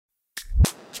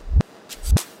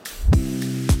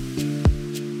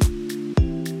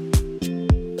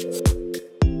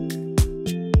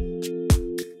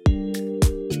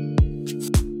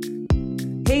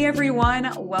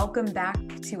everyone. Welcome back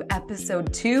to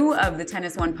episode 2 of the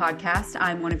Tennis One podcast.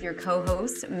 I'm one of your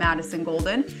co-hosts, Madison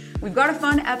Golden. We've got a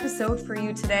fun episode for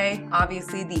you today.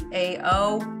 Obviously, the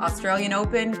AO, Australian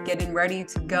Open, getting ready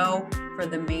to go for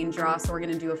the main draw. So we're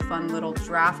going to do a fun little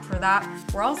draft for that.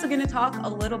 We're also going to talk a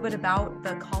little bit about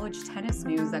the college tennis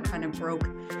news that kind of broke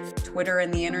Twitter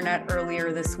and the internet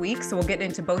earlier this week. So we'll get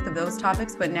into both of those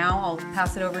topics. But now I'll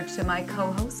pass it over to my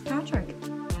co-host, Patrick.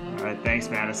 All right, thanks,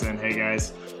 Madison. Hey,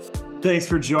 guys. Thanks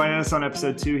for joining us on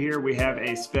episode 2 here. We have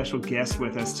a special guest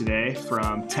with us today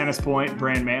from Tennis Point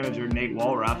brand manager, Nate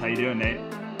Walroth. How you doing, Nate?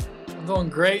 I'm doing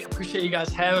great. Appreciate you guys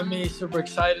having me. Super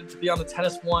excited to be on the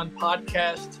Tennis One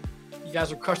podcast. You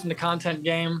guys are crushing the content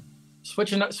game.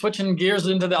 Switching gears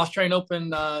into the Australian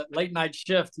Open late night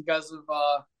shift. You guys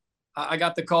have I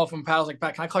got the call from Pat. I was like,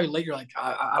 Pat, can I call you late? You're like,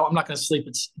 I'm not going to sleep.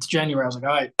 It's January. I was like, all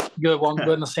right, good. Well, I'm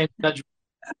good in the same schedule.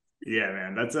 Yeah,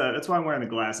 man. That's why I'm wearing the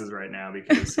glasses right now,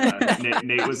 because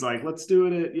Nate was like, let's do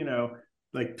it at,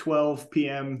 like 12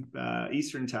 p.m.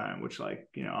 Eastern time, which, like,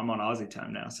 I'm on Aussie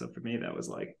time now. So for me, that was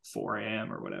like 4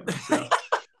 a.m. or whatever. So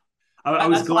I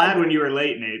was glad when you were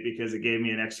late, Nate, because it gave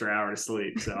me an extra hour to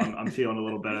sleep. So I'm feeling a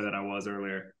little better than I was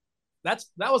earlier. That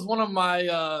was one of my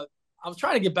I was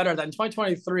trying to get better at that. In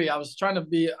 2023, I was trying to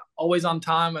be always on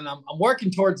time, and I'm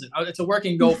working towards it. It's a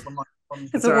working goal for me.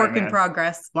 It's a work in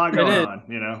progress. A lot going on,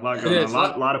 a lot going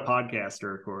on. A lot of podcasts to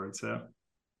record. So,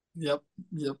 yep,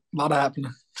 a lot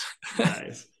happening.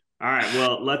 Nice. All right,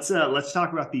 well, let's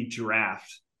talk about the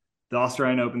draft. The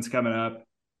Australian Open's coming up.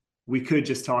 We could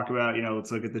just talk about,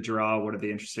 let's look at the draw. What are the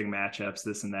interesting matchups,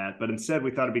 this and that. But instead,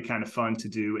 we thought it'd be kind of fun to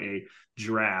do a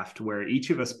draft where each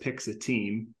of us picks a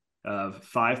team of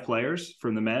 5 players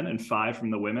from the men and 5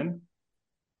 from the women.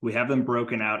 We have them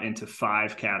broken out into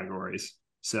 5 categories.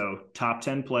 So top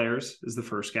 10 players is the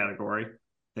first category.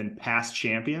 Then past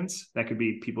champions. That could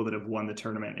be people that have won the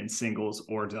tournament in singles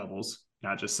or doubles,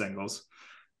 not just singles.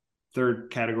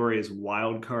 Third category is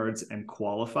wild cards and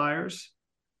qualifiers.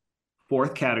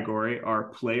 Fourth category are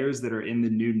players that are in the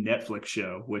new Netflix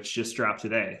show, which just dropped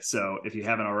today. So if you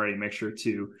haven't already, make sure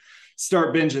to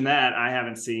start binging that. I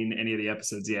haven't seen any of the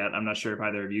episodes yet. I'm not sure if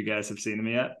either of you guys have seen them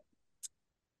yet.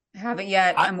 I haven't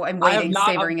yet. I'm waiting,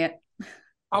 savoring it.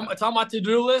 It's on my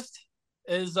to-do list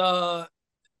as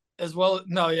well.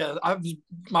 No, yeah.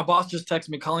 My boss just texted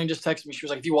me. Colleen just texted me. She was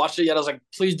like, "If you watched it yet?" I was like,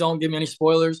 "Please don't give me any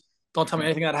spoilers. Don't tell me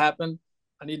anything that happened.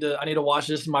 I need to watch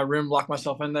this in my room, lock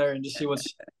myself in there, and just see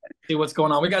what's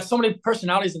going on." We got so many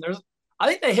personalities in there. I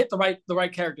think they hit the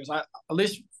right characters. At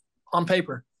least on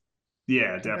paper.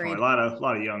 Yeah, definitely. Agreed. A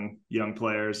lot of young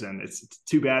players, and it's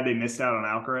too bad they missed out on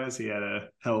Alcaraz. He had a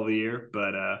hell of a year,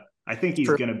 but I think he's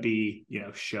going to be,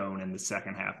 shown in the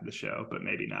second half of the show, but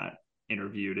maybe not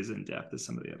interviewed as in depth as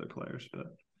some of the other players. But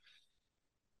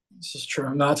this is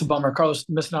true. No, that's a bummer. Carlos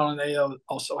missing out on AO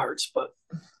also hurts, but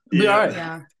yeah, all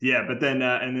right. Yeah. But then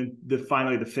and then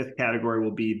finally the 5th category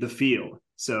will be the field.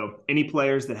 So any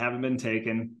players that haven't been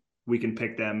taken, we can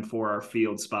pick them for our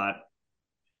field spot.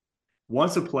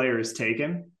 Once a player is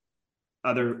taken,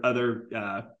 other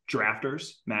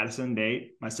drafters, Madison,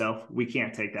 Nate, myself, we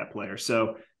can't take that player.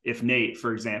 So if Nate,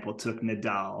 for example, took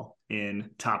Nadal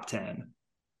in top 10,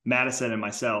 Madison and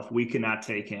myself, we cannot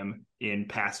take him in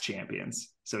past champions.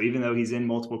 So even though he's in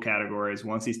multiple categories,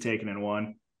 once he's taken in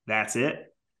one, that's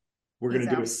it. We're going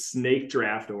to do a snake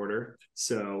draft order.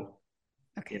 So,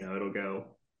 it'll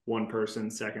go one person,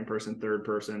 second person, third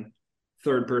person.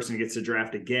 Third person gets to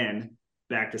draft again,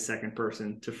 back to second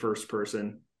person to first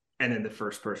person, and then the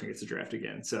first person gets to draft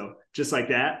again. So just like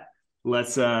that,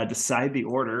 let's decide the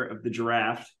order of the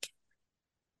draft.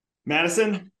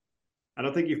 Madison, I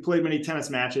don't think you've played many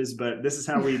tennis matches, but this is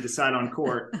how we decide on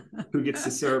court who gets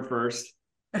to serve first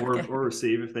or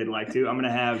receive if they'd like to. I'm going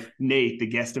to have Nate, the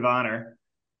guest of honor,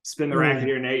 spin the racket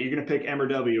here, Nate. You're going to pick M or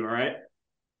W, all right?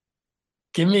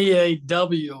 Give me a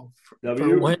W. W?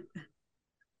 For win.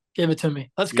 Give it to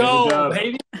me. Let's go,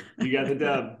 baby. You got the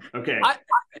dub. Okay.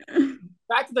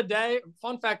 Back to the day,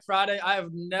 Fun Fact Friday, I have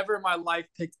never in my life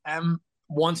picked M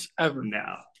once ever.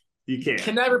 No, you can't.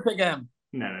 Can never pick M.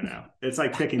 No. It's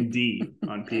like picking D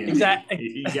on P. Exactly.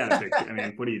 You got to pick. I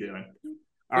mean, what are you doing?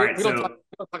 All right. We don't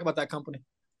talk about that company.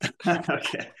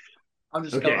 Okay. I'm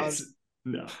just okay.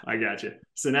 No, I got you.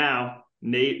 So now,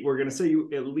 Nate, we're going to say you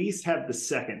at least have the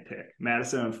second pick.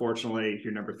 Madison, unfortunately,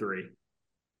 you're number 3.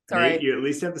 All Nate, right. you at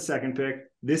least have the second pick.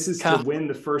 This is to win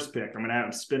the first pick. I'm going to have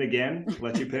him spin again.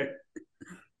 Let you pick.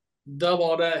 Dub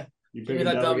all day. You pick a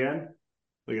dub again?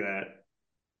 Look at that.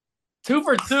 2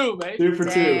 for 2, baby. 2 for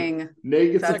Dang. 2.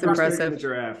 Nate gets That's the first impressive. pick in the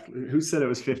draft. Who said it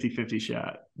was 50-50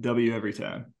 shot? W every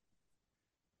time.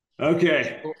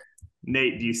 Okay.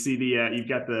 Nate, do you see you've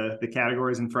got the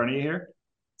categories in front of you here?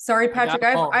 Sorry, Patrick,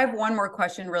 I have one more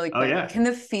question really quick. Oh, yeah. Can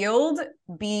the field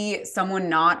be someone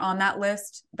not on that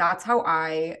list? That's how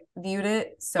I viewed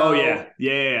it. So Oh,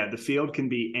 yeah. The field can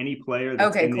be any player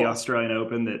that's in the Australian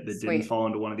Open that didn't fall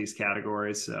into one of these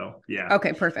categories. So, yeah.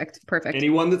 Okay, perfect.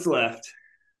 Anyone that's left.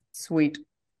 Sweet.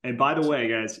 And by the way,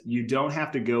 guys, you don't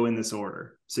have to go in this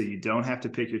order. So you don't have to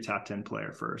pick your top 10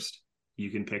 player first. You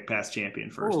can pick past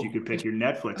champion first. You could pick your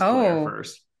Netflix player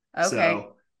first. Okay.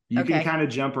 So you can kind of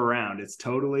jump around. It's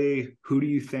totally, who do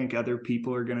you think other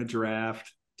people are going to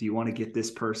draft? Do you want to get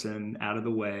this person out of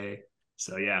the way?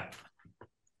 So yeah,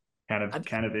 kind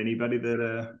of anybody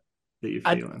that you're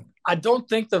feeling. I don't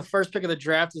think the first pick of the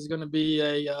draft is going to be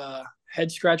a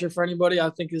head scratcher for anybody. I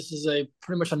think this is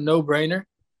pretty much a no-brainer.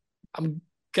 I'm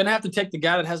going to have to take the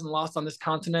guy that hasn't lost on this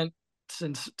continent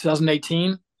since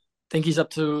 2018. I think he's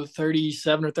up to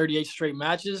 37 or 38 straight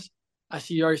matches. I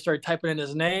see you already started typing in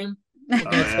his name. We're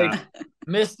going to take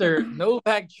Mr.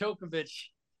 Novak Djokovic,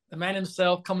 the man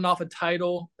himself, coming off a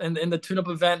title in the tune-up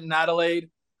event in Adelaide.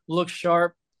 Looked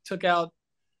sharp, took out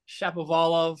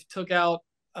Shapovalov, took out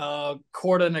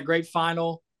Korda in a great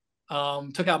final,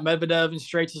 took out Medvedev in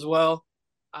straights as well.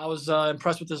 I was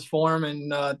impressed with his form,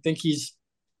 and I think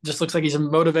just looks like he's a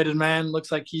motivated man.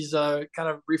 Looks like he's kind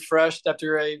of refreshed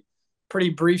after a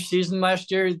pretty brief season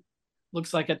last year.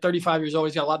 Looks like at 35 years old,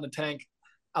 he's got a lot in the tank.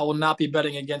 I will not be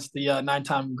betting against the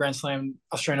 9-time Grand Slam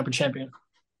Australian Open champion.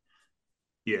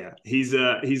 Yeah, he's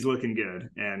looking good,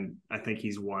 and I think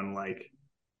he's won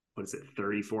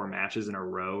 34 matches in a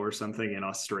row or something in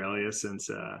Australia since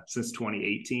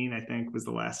 2018. I think was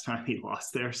the last time he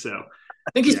lost there. So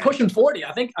I think he's pushing 40.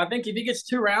 I think if he gets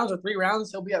 2 rounds or 3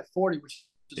 rounds, he'll be at 40, which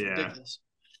is ridiculous.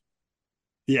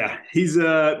 Yeah, he's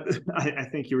I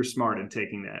think you were smart in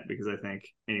taking that because I think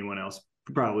anyone else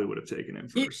probably would have taken him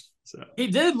first. So he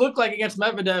did look like against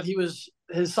Medvedev,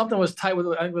 something was tight with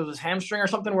his hamstring or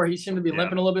something where he seemed to be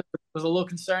limping a little bit. It was a little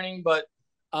concerning, but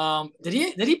did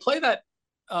he play that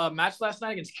match last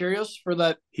night against Kyrgios for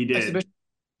that? He did. Exhibition?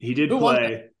 He did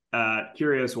play.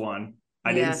 Kyrgios won.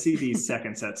 I didn't see the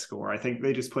second set score. I think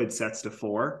they just played sets to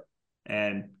 4,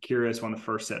 and Kyrgios won the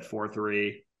first set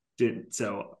 4-3.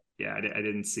 I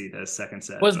didn't see the second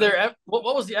set.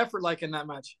 What was the effort like in that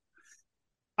match?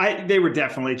 They were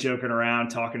definitely joking around,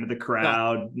 talking to the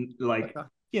crowd.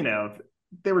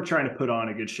 They were trying to put on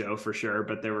a good show for sure,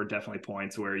 but there were definitely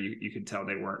points where you could tell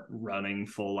they weren't running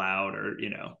full out or,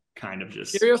 kind of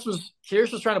just. Kyrgios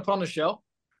was trying to put on the show.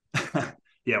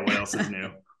 Yeah. What else is new?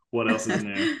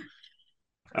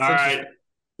 All right.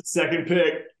 Second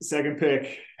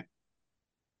pick.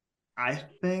 I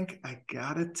think I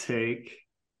gotta take.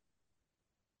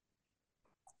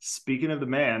 Speaking of the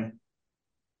man,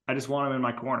 I just want him in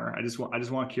my corner. I just want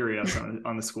Kyrgios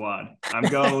on the squad. I'm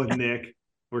going with Nick.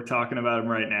 We're talking about him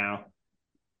right now.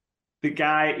 The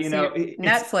guy,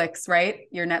 Netflix, right?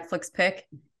 Your Netflix pick.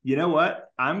 You know what?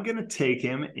 I'm gonna take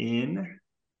him in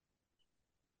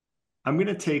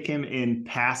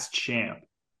past champ.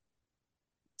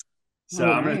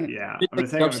 So I'm gonna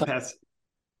take him in past.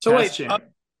 So past champ.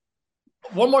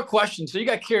 One more question. So you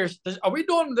got curious. Are we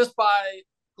doing this by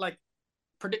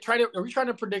are we trying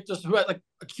to predict just who had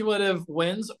cumulative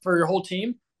wins for your whole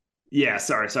team? Yeah,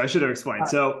 sorry. So I should have explained.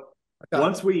 So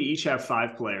once we each have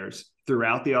 5 players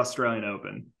throughout the Australian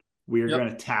Open, we are going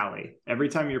to tally. Every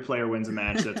time your player wins a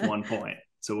match, that's 1 point.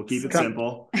 So we'll keep it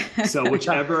simple. So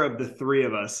whichever of the 3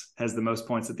 of us has the most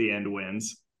points at the end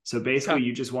wins. So basically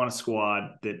you just want a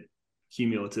squad that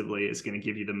cumulatively is going to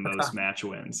give you the most match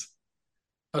wins.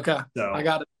 Okay. So I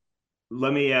got it.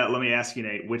 Let me ask you,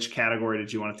 Nate, which category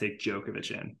did you want to take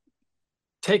Djokovic in?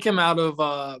 Take him out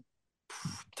of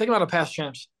past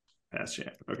champs. Past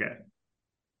champ. Okay.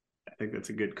 I think that's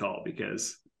a good call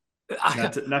because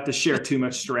not to share too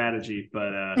much strategy,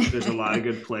 but there's a lot of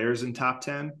good players in top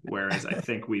 10, whereas I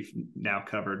think we've now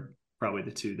covered probably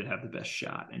the 2 that have the best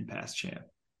shot in past champ.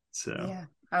 So yeah,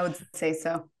 I would say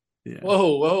so. Yeah.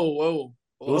 Whoa.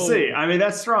 We'll see. I mean,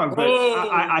 that's strong, but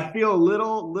I feel a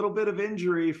little bit of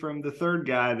injury from the third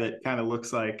guy that kind of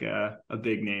looks like a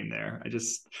big name there. I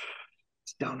just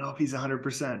don't know if he's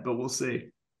 100%, but we'll see.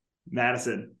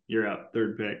 Madison, you're up.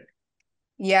 Third pick.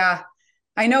 Yeah,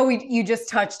 I know you just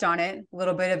touched on it, a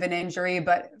little bit of an injury,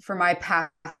 but for my past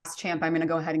champ, I'm going to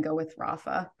go ahead and go with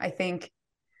Rafa. I think,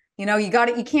 you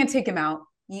can't take him out.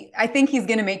 I think he's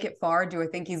going to make it far. Do I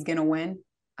think he's going to win?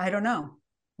 I don't know,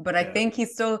 but I think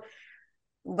he's still.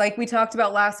 Like we talked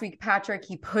about last week, Patrick,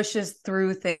 he pushes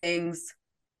through things.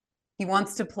 He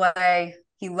wants to play.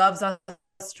 He loves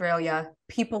Australia.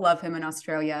 People love him in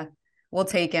Australia. We'll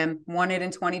take him. Won it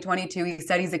in 2022. He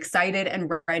said he's excited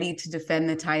and ready to defend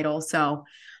the title. So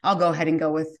I'll go ahead and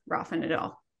go with Rafa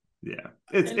Nadal. Yeah,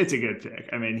 it's a good pick.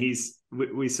 I mean,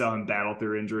 we saw him battle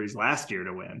through injuries last year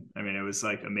to win. I mean, it was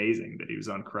like amazing that he was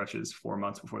on crutches 4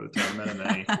 months before the tournament,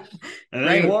 and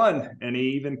then he won, and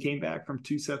he even came back from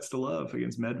 2-0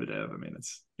 against Medvedev. I mean,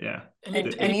 it's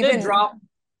and he did drop.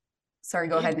 Sorry,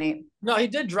 go ahead, Nate. No, he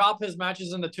did drop his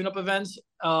matches in the tune-up events,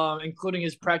 including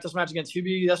his practice match against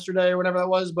Hubie yesterday or whatever that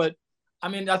was. But I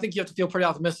mean, I think you have to feel pretty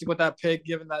optimistic with that pick,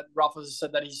 given that Rafa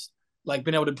said that he's like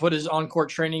been able to put his on-court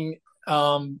training.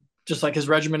 Just like his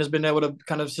regimen has been able to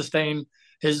kind of sustain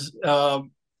his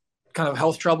kind of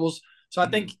health troubles. So I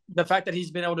think the fact that he's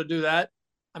been able to do that,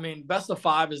 I mean, best of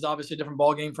 5 is obviously a different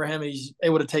ballgame for him. He's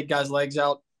able to take guys' legs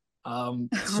out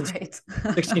since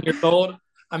 16 years old.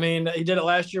 I mean, he did it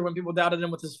last year when people doubted him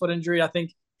with his foot injury. I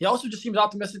think he also just seems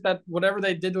optimistic that whatever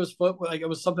they did to his foot, like it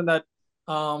was something that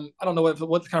I don't know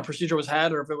what kind of procedure was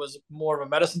had or if it was more of a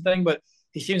medicine thing, but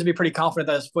he seems to be pretty confident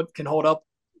that his foot can hold up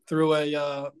through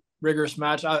a rigorous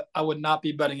match. I would not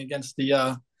be betting against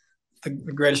the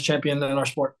greatest champion in our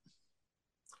sport.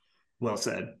 Well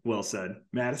said. Well said.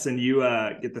 Madison, you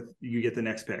get the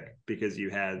next pick because you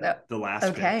had the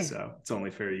last pick. So it's only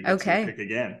fair you get to pick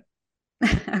again.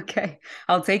 Okay.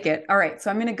 I'll take it. All right. So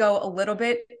I'm going to go a little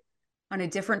bit on a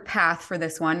different path for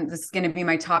this one. This is going to be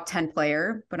my top 10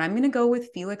 player, but I'm going to go with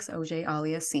Felix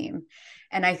Auger-Aliassime.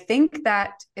 And I think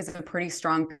that is a pretty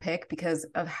strong pick because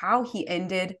of how he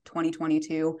ended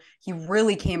 2022. He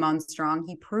really came on strong.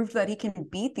 He proved that he can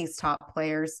beat these top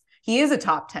players. He is a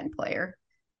top 10 player.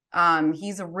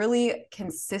 He's a really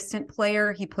consistent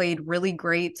player. He played really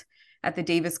great at the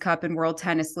Davis Cup and World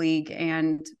Tennis League.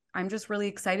 And I'm just really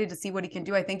excited to see what he can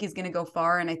do. I think he's going to go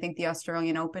far. And I think the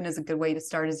Australian Open is a good way to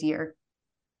start his year.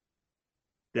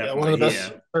 Definitely, one of the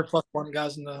best third plus one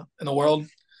guys in the world.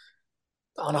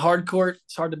 On a hard court,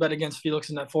 it's hard to bet against Felix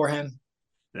in that forehand.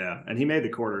 Yeah, and he made the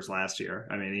quarters last year.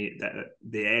 I mean,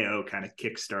 the AO kind of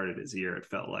kick-started his year, it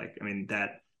felt like. I mean,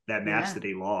 that match that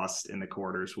he lost in the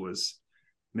quarters was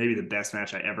maybe the best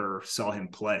match I ever saw him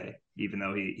play, even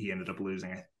though he ended up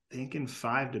losing, I think, in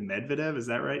 5 to Medvedev. Is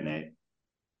that right, Nate?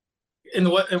 In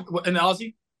the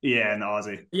Aussie? Yeah, in the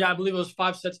Aussie. Yeah, I believe it was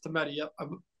 5 sets to Medvedev. Yep. I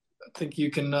think you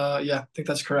can, I think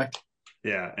that's correct.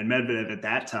 Yeah, and Medvedev at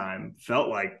that time felt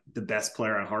like the best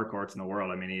player on hard courts in the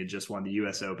world. I mean, he had just won the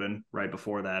U.S. Open right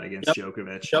before that against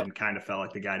Djokovic and kind of felt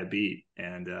like the guy to beat.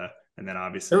 And then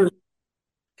obviously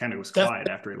kind of was quiet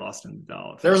after he lost to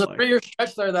Nadal. There was a 3-year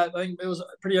stretch there that I think it was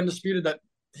pretty undisputed that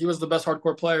he was the best hard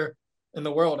court player in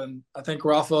the world. And I think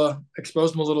Rafa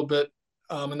exposed him a little bit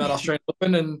in that Australian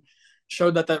Open and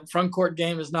showed that front court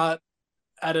game is not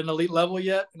at an elite level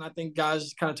yet. And I think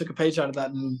guys kind of took a page out of that,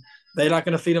 and they're not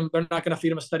going to feed him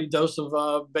a steady dose of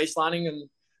baselining, and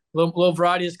little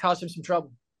variety has caused him some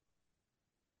trouble.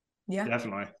 Yeah,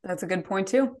 definitely. That's a good point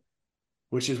too.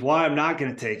 Which is why I'm not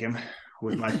going to take him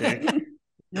with my pick,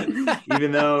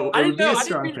 even though it would be a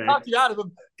strong pick. Talk you out of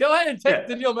him. Go ahead and take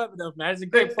Daniil Medvedev, man. He's a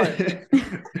great player.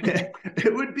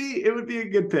 It would be a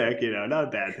good pick, not a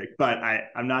bad pick. But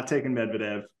I'm not taking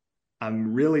Medvedev.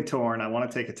 I'm really torn. I want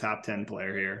to take a top 10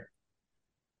 player here.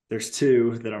 There's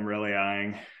 2 that I'm really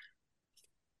eyeing.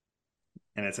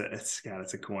 And it's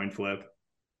a coin flip.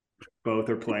 Both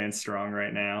are playing strong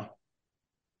right now.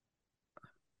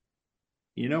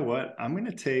 You know what? I'm going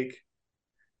to take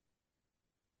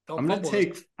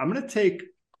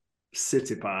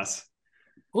Tsitsipas.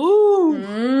 Ooh.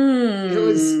 It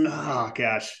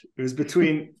was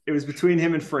between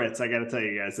him and Fritz. I got to tell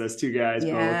you guys, those 2 guys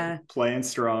both playing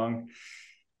strong.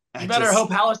 You better hope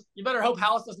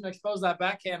Hallis doesn't expose that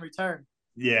backhand return.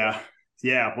 Yeah.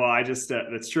 Well, I just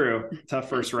that's true. Tough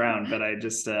first round, but I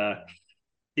just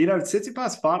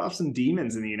Tsitsipas fought off some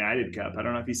demons in the United Cup. I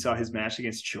don't know if you saw his match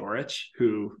against Coric,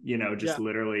 who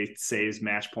literally saves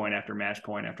match point after match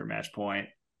point after match point.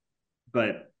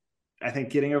 But I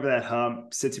think getting over that hump,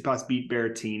 Tsitsipas beat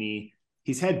Berrettini.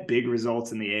 He's had big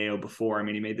results in the AO before. I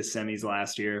mean, he made the semis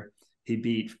last year. He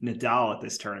beat Nadal at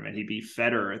this tournament. He beat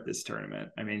Federer at this tournament.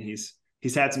 I mean, he's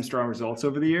had some strong results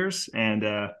over the years. And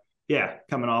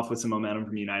coming off with some momentum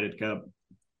from United Cup,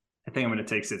 I think I'm going to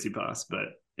take Tsitsipas, but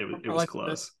it was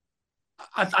close.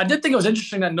 I did think it was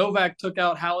interesting that Novak took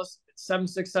out Hallis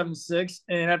 7-6, 7-6.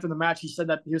 And after the match, he said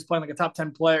that he was playing like a top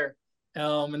 10 player.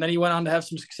 And then he went on to have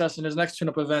some success in his next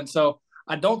tune-up event. So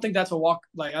I don't think that's a walk.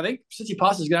 Like, I think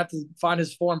Tsitsipas is going to have to find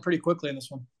his form pretty quickly in this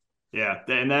one. Yeah,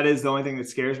 and that is the only thing that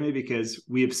scares me because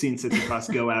we have seen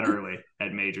Tsitsipas go out early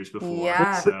at majors before.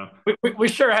 Yeah, so we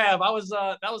sure have. That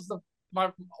was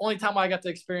my only time I got to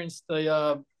experience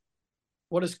the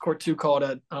what is Court 2 called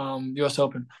at U.S.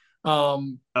 Open?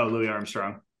 Louis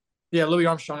Armstrong. Yeah, Louis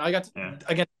Armstrong. I got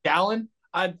against Gallen.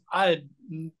 I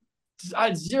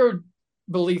had zero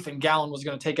belief in Gallen was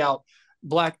going to take out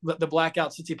the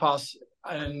blackout Tsitsipas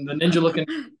and the ninja looking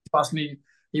Tsitsipas. Me,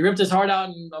 he ripped his heart out,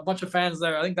 and a bunch of fans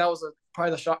there. I think that was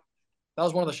probably the shock. That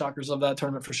was one of the shockers of that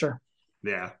tournament for sure.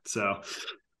 Yeah. So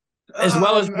as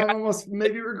well as I'm almost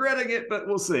maybe regretting it, but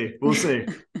we'll see. We'll see.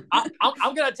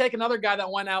 I'm going to take another guy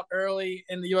that went out early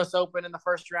in the U.S. Open in the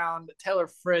first round. Taylor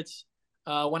Fritz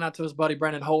went out to his buddy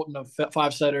Brendan Holt in a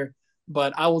 5-setter,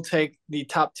 but I will take the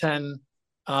top 10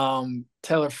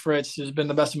 Taylor Fritz, who's been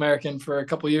the best American for a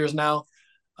couple years now.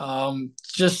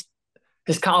 Just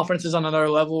his confidence is on another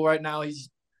level right now. He's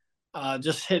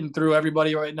just hitting through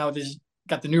everybody right now. He's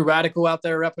got the new Radical out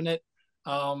there repping it.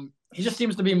 He just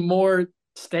seems to be more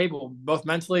stable, both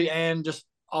mentally and just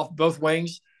off both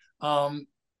wings.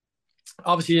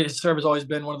 Obviously, his serve has always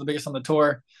been one of the biggest on the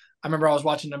tour. I remember I was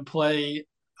watching him play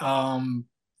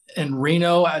in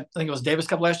Reno. I think it was Davis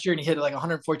Cup last year, and he hit like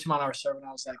 142-mile-an-hour serve, and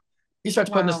I was like, he starts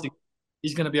putting this together,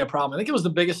 he's going to be a problem. I think it was the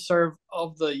biggest serve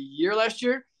of the year last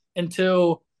year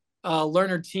until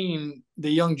Lerner Teen, the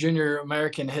young junior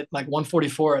American, hit like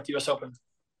 144 at the U.S. Open.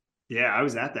 Yeah, I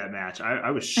was at that match.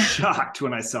 I was shocked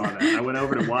when I saw that. I went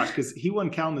over to watch because he won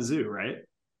Kalamazoo, right?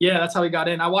 Yeah, that's how he got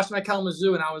in. I watched him at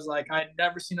Kalamazoo, and I was like, I'd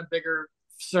never seen a bigger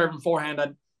serve and forehand.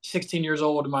 I'm 16 years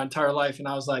old in my entire life, and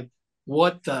I was like,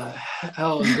 what the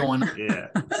hell is going on? Yeah.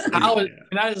 And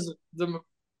that is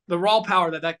the raw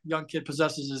power that young kid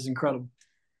possesses is incredible.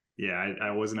 Yeah, I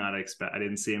was not I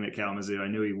didn't see him at Kalamazoo. I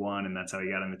knew he won, and that's how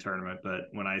he got in the tournament. But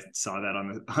when I saw that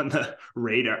on the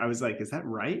radar, I was like, "Is that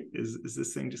right? Is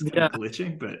this thing just kind of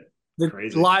glitching?" But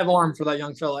crazy live arm for that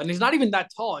young fella, and he's not even that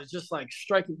tall. He's just like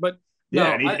striking. But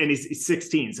yeah, and he's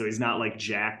 16, so he's not like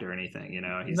jacked or anything. You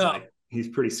know, he's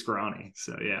pretty scrawny.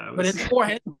 So yeah, but his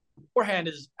forehand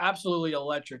is absolutely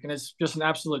electric, and it's just an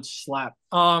absolute slap.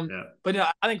 But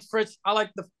yeah, I think Fritz. I like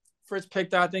the Fritz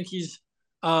pick there. I think he's.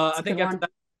 I think after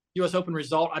that U.S. Open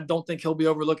result, I don't think he'll be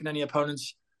overlooking any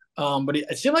opponents. But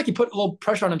it seemed like he put a little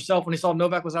pressure on himself when he saw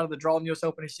Novak was out of the draw in the U.S.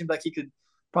 Open. He seemed like he could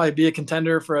probably be a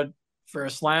contender for a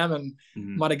slam, and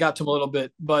might have got to him a little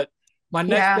bit. But my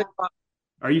next pick.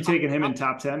 Are you taking him in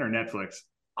top 10 or Netflix?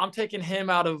 I'm taking him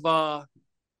out of. Well,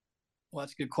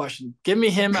 that's a good question. Give me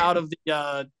him out of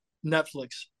the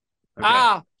Netflix.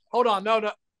 Okay. Hold on,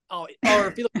 no. Oh, or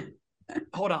if he,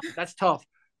 hold on, that's tough.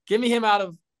 Give me him out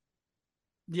of.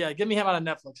 Yeah, give me him out of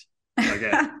Netflix. Okay.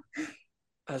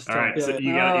 That's all right. Yeah, so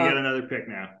you got another pick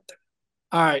now.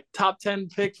 All right. Top 10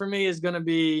 pick for me is going to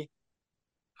be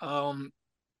that's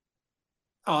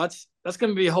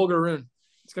going to be Holger Rune.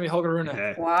 It's going to be Holger Rune.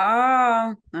 Okay.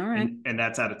 Wow. All right. And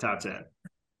that's out of top 10.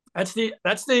 Actually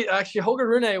Holger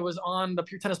Rune was on the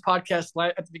Pure Tennis podcast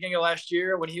at the beginning of last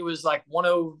year when he was like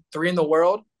 103 in the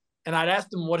world. And I'd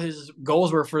asked him what his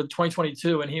goals were for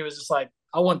 2022. And he was just like,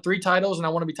 I won 3 titles and I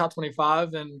want to be top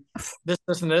 25 and this,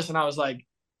 and this. And I was like,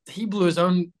 he blew his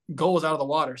own goals out of the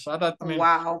water. So I thought,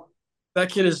 wow,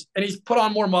 that kid is, and he's put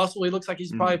on more muscle. He looks like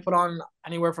he's probably put on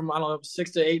anywhere from,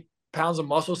 6 to 8 pounds of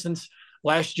muscle since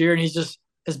last year. And his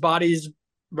body's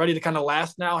ready to kind of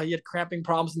last now. He had cramping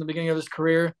problems in the beginning of his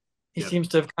career. He seems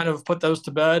to have kind of put those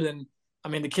to bed. And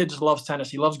the kid just loves tennis.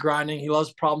 He loves grinding. He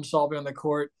loves problem solving on the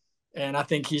court. And I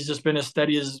think he's just been as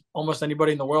steady as almost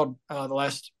anybody in the world the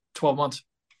last 12 months.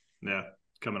 Yeah.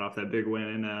 Coming off that big win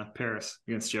in Paris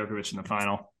against Djokovic in the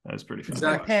final. That was pretty fun.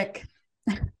 Exactly. Pick.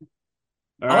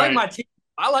 Like my team.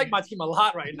 I like my team a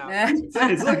lot right now.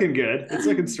 It's looking good. It's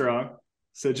looking strong.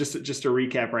 So just to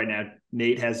recap right now,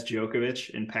 Nate has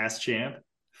Djokovic in past champ,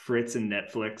 Fritz in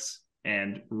Netflix,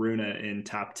 and Rune in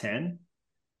top 10.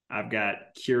 I've got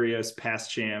Kyrgios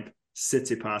past champ,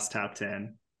 Tsitsipas top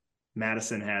 10.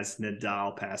 Madison has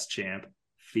Nadal past champ,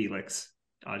 Felix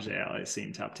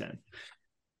Auger-Aliassime top 10.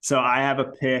 So I have a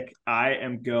pick.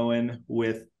 I'm going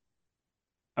with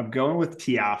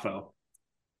Tiafoe.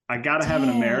 I got to have an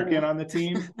American on the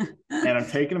team, and I'm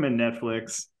taking him in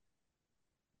Netflix.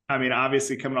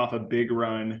 Obviously coming off a big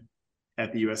run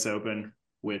at the U.S. Open,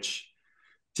 which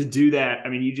to do that,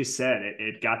 you just said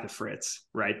it got to Fritz,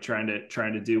 right? Trying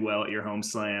to do well at your home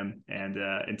slam, and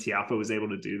Tiafoe was able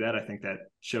to do that. I think that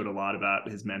showed a lot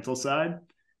about his mental side.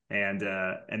 And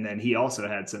then he also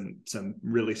had some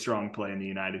really strong play in the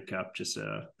United Cup just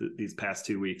these past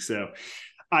 2 weeks. So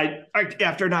I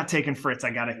after not taking Fritz,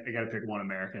 I gotta pick one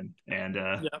American, and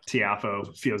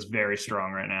Tiafoe feels very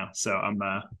strong right now. So I'm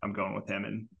going with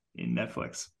him in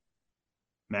Netflix.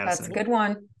 Madison. That's a good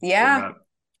one. Yeah.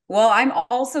 Well, I'm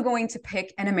also going to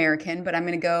pick an American, but I'm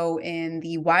going to go in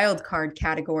the wild card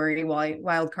category,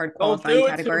 wild card qualifying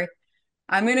category.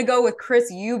 I'm going to go with Chris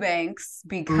Eubanks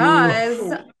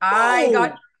because I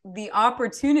got the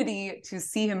opportunity to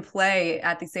see him play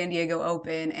at the San Diego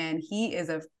Open, and he is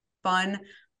a fun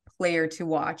player to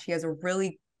watch. He has a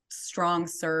really strong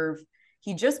serve.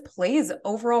 He just plays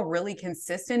overall really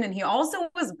consistent, and he also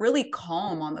was really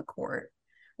calm on the court.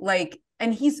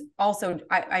 And he's also,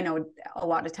 I know a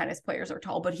lot of tennis players are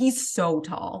tall, but he's so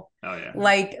tall. Oh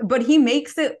yeah. But he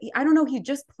makes it, I don't know, he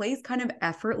just plays kind of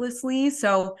effortlessly.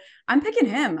 So I'm picking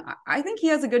him. I think he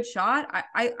has a good shot.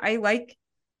 I like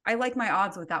my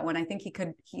odds with that one. I think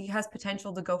he has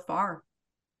potential to go far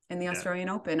in the Australian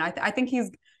Open. I think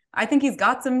he's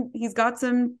got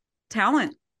some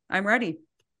talent. I'm ready.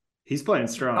 He's playing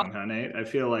strong, huh, Nate? I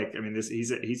feel like, I mean,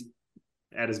 he's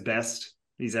at his best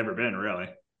he's ever been, really.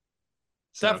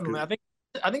 So, definitely.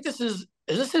 I think is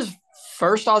this his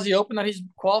first Aussie Open that he's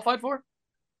qualified for?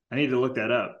 I need to look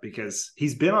that up because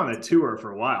he's been on a tour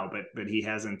for a while, but he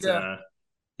hasn't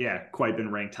quite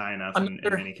been ranked high enough in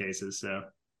many cases. So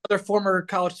another former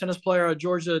college tennis player, a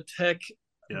Georgia Tech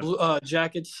Yellow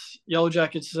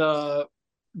Jackets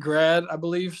grad, I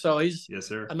believe. So he's yes,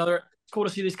 sir. Another cool to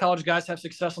see these college guys have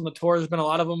success on the tour. There's been a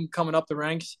lot of them coming up the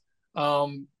ranks.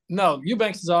 No,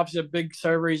 Eubanks is obviously a big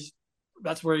server.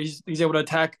 That's where he's able to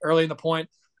attack early in the point.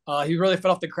 He really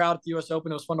fed off the crowd at the U.S.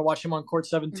 Open. It was fun to watch him on court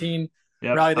 17.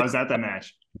 Yeah, I was at that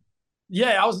match.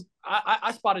 Yeah,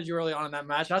 I spotted you early on in that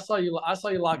match. I saw you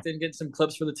locked in, getting some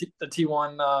clips for the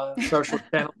T1 social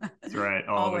channel. That's right.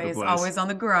 Always on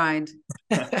the grind.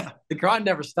 The grind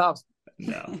never stops.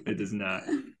 No, it does not.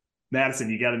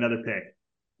 Madison, you got another pick.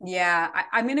 Yeah,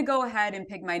 I'm going to go ahead and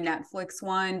pick my Netflix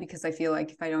one because I feel like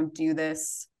if I don't do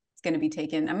this, it's going to be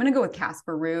taken. I'm going to go with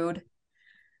Casper Ruud.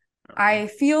 Okay. I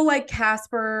feel like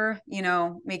Casper,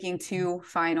 making 2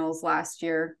 finals last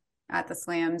year at the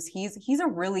Slams, he's a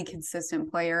really consistent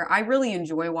player. I really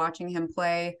enjoy watching him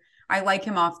play. I like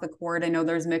him off the court. I know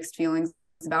there's mixed feelings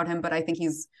about him, but I think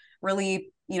he's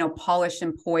really, polished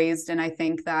and poised. And I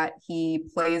think that he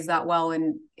plays that well.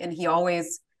 And he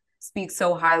always speaks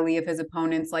so highly of his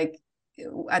opponents. Like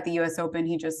at the US Open,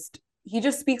 he just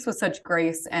speaks with such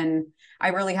grace, and I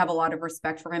really have a lot of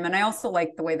respect for him. And I also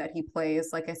like the way that he plays.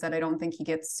 Like I said, I don't think he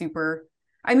gets super,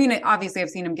 obviously I've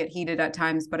seen him get heated at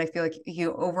times, but I feel like he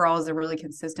overall is a really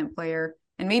consistent player,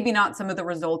 and maybe not some of the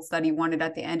results that he wanted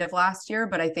at the end of last year,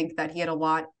 but I think that he had a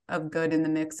lot of good in the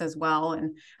mix as well.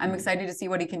 And I'm excited to see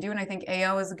what he can do. And I think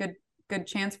AO is a good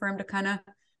chance for him to kind of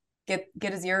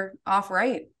get his year off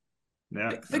right. Yeah,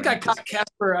 I think I caught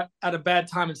Casper at a bad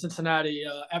time in Cincinnati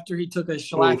after he took a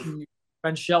shellacking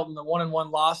Ben Shelton, the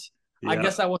 1-1 loss. Yeah. I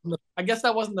guess that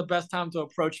wasn't the best time to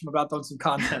approach him about doing some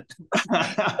content.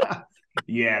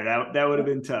 Yeah, that would have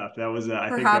been tough. That was I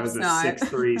think that was a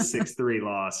 6-3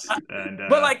 loss. And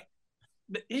but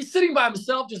he's sitting by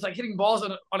himself, just like hitting balls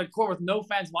on a court with no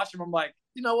fans watching him. I'm like,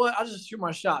 you know what? I'll just shoot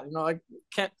my shot. I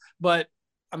can't. But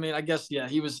I guess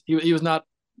he was not.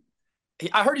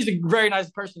 I heard he's a very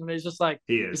nice person, and he's just like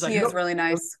he is. He is really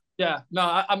nice. Yeah, no,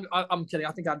 I'm kidding.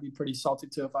 I think I'd be pretty salty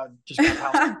too if I just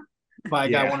got housed by a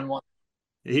guy 1-1.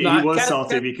 He was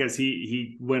salty because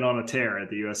he went on a tear at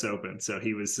the U.S. Open, so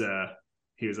he was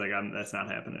like, that's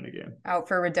not happening again. Out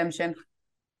for redemption.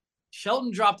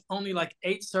 Shelton dropped only like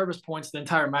 8 service points the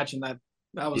entire match, and that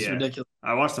was ridiculous.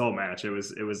 I watched the whole match. It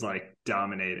was like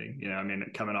dominating.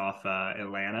 Coming off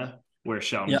Atlanta, where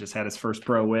Shelton just had his first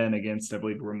pro win against, I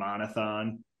believe,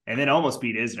 Ramanathan, and then almost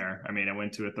beat Isner. It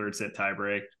went to a 3rd set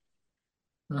tiebreak.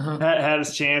 Had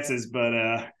his chances, but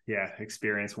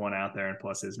experience won out there, and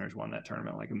plus Isner's won that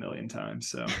tournament like a million times.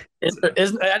 So that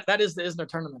is the Isner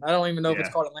tournament. I don't even know if it's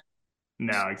called Atlanta.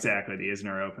 No, exactly. The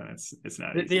Isner Open. It's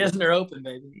not the Isner Open,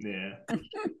 baby. Yeah.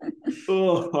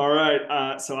 Oh, all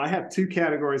right. So I have 2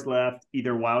 categories left: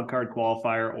 either wildcard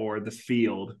qualifier or the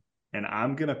field, and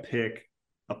I'm gonna pick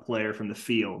a player from the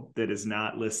field that is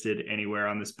not listed anywhere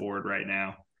on this board right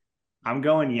now. I'm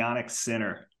going Jannik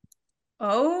Sinner.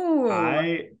 Oh,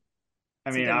 I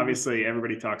mean, obviously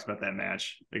everybody talks about that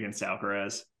match against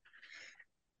Alcaraz.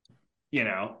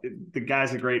 The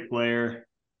guy's a great player.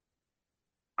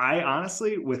 I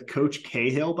honestly, with Coach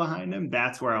Cahill behind him,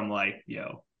 that's where I'm like,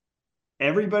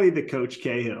 everybody that Coach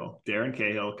Cahill, Darren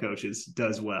Cahill coaches,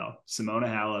 does well. Simona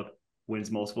Halep wins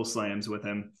multiple slams with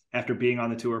him after being on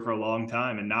the tour for a long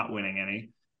time and not winning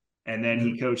any. And then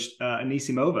he coached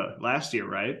Anisimova last year,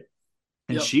 right?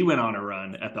 And she went on a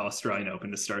run at the Australian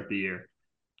Open to start the year.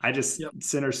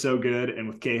 Sinner's so good, and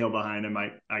with Cahill behind him,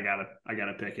 I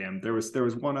gotta pick him. There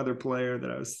was one other player that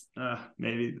I was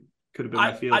maybe could have been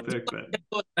my field pick,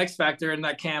 but X factor in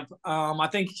that camp. I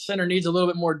think Sinner needs a little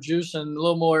bit more juice and a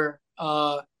little more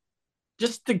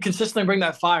just to consistently bring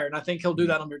that fire, and I think he'll do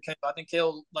that under Cahill. I think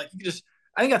Cahill, you just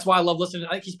I think that's why I love listening.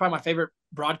 I think he's probably my favorite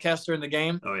broadcaster in the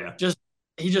game. Oh yeah.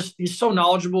 He's so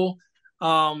knowledgeable.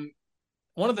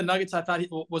 One of the nuggets I thought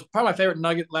was probably my favorite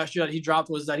nugget last year that he dropped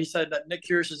was that he said that Nick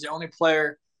Kyrgios is the only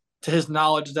player, to his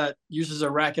knowledge, that uses a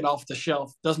racket off the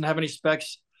shelf, doesn't have any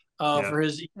specs for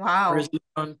his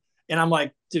own. And I'm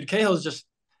like, dude, Cahill's just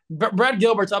Brad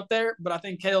Gilbert's up there, but I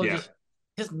think Cahill just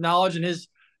his knowledge and his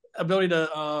ability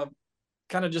to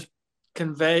kind of just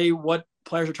convey what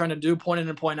players are trying to do, point in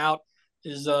and point out,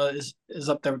 is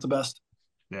up there with the best.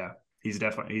 Yeah, he's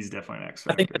definitely an X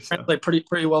factor. I think it translates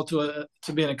pretty well to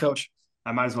being a coach.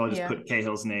 I might as well just put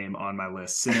Cahill's name on my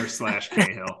list.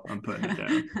 Sinner/Cahill. I'm putting it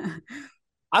down.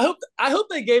 I hope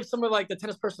they gave some of like the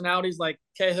tennis personalities like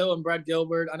Cahill and Brad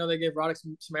Gilbert. I know they gave Roddick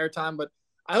some airtime, but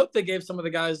I hope they gave some of the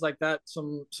guys like that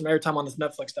some airtime on this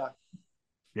Netflix doc.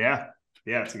 Yeah,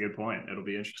 it's a good point. It'll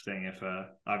be interesting if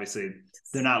obviously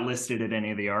they're not listed in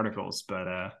any of the articles,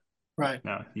 but right.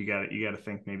 No, you got to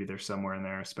think maybe they're somewhere in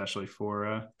there, especially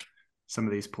for some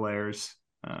of these players.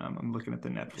 I'm looking at the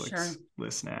Netflix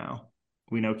list now.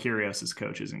 We know Kyrgios'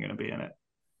 coach isn't going to be in it.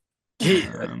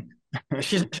 I think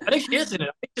she is in it.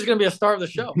 I think she's going to be a star of the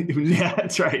show. Yeah,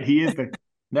 that's right. He is.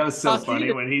 That was so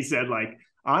funny when he said, like,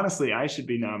 honestly, I should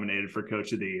be nominated for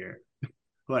Coach of the Year.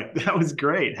 Like, that was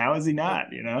great. How is he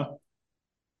not? You know?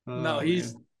 No,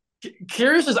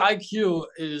 Kyrgios' IQ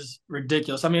is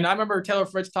ridiculous. I mean, I remember Taylor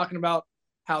Fritz talking about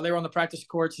how they were on the practice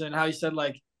courts and how he said,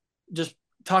 like, just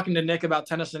talking to Nick about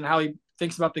tennis and how he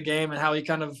thinks about the game and how he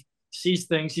kind of sees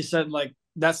things. He said, like,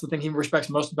 that's the thing he respects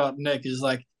most about Nick is,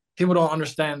 like, people don't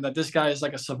understand that this guy is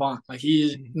like a savant. Like,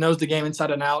 he knows the game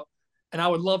inside and out. And I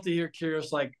would love to hear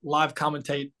Kyrgios like live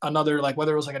commentate another, like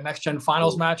whether it was like a next gen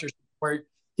finals match or where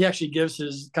he actually gives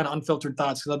his kind of unfiltered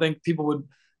thoughts. Cause I think people would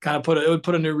kind of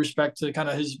put a new respect to kind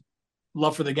of his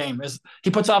love for the game. Is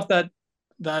he puts off that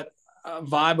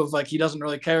vibe of like, he doesn't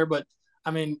really care, but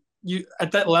I mean, you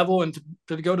at that level and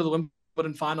to go to the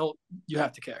Wimbledon final, you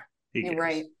have to care. You're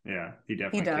right. Yeah, he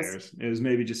definitely cares. It was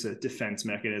maybe just a defense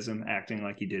mechanism, acting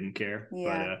like he didn't care.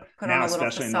 Yeah. But now,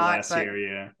 especially in the last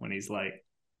year, when he's like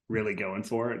really going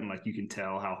for it, and like you can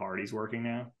tell how hard he's working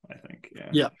now. I think.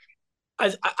 Yeah.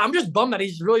 I'm just bummed that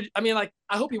he's really. I mean, like,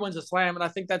 I hope he wins a slam, and I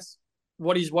think that's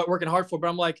what he's working hard for. But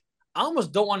I'm like, I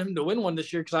almost don't want him to win one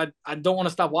this year because I don't want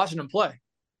to stop watching him play.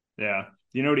 Yeah.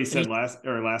 You know what he said last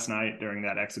night during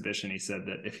that exhibition? He said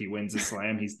that if he wins a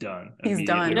slam, he's done. He's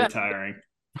done. Retiring.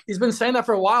 He's been saying that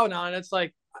for a while now, and it's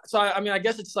like, so I mean, I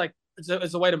guess it's like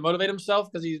it's a way to motivate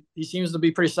himself because he seems to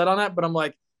be pretty set on that. But I'm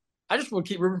like, I just would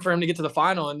keep rooting for him to get to the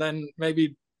final and then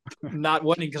maybe not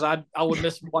winning because I would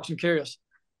miss watching Kyrgios.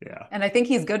 Yeah, and I think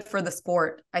he's good for the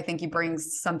sport. I think he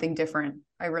brings something different.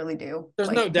 I really do. There's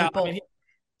no doubt. I mean,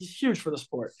 he's huge for the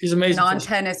sport. He's amazing.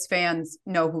 Non-tennis fans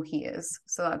know who he is,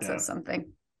 so that says something.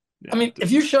 Yeah, I mean,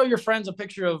 if you show your friends a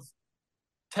picture of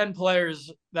 10 players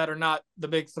that are not the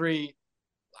big three,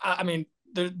 I mean,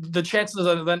 the chances of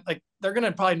an event, like, they're going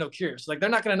to probably know Kyrgios. Like, they're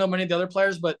not going to know many of the other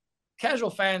players, but casual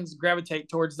fans gravitate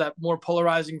towards that more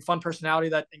polarizing, fun personality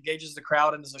that engages the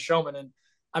crowd and is a showman. And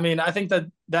I mean, I think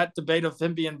that debate of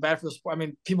him being bad for the sport, I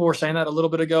mean, people were saying that a little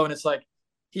bit ago, and it's like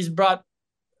he's brought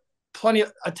plenty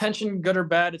of attention, good or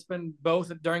bad. It's been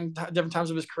both during different times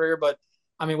of his career, but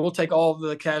I mean, we'll take all of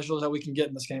the casuals that we can get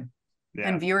in this game. Yeah.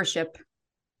 And viewership.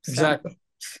 Exactly.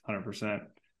 100%.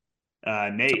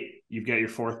 Nate, you've got your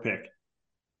fourth pick.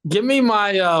 Give me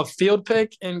my field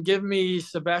pick and give me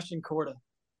Sebastian Korda.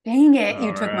 Dang it,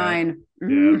 you took mine.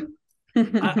 Yeah.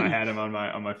 I had him on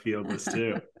my field list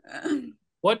too.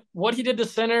 What he did to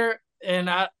center in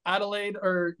Adelaide,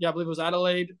 I believe it was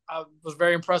Adelaide. I was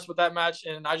very impressed with that match,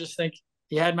 and I just think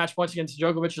he had match points against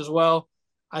Djokovic as well.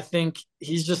 I think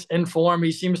he's just in form.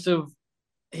 He seems to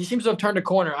have turned a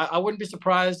corner. I wouldn't be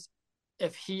surprised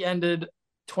if he ended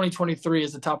 2023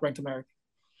 as the top ranked American.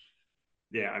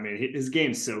 Yeah, I mean, his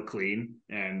game's so clean,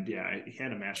 and he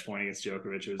had a match point against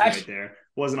Djokovic. It was right there.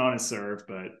 Wasn't on his serve,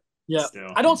 but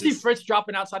still. I don't see Fritz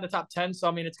dropping outside the top 10, so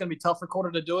I mean, it's going to be tough for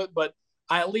Korda to do it, but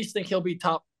I at least think he'll be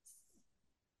top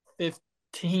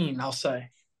 15, I'll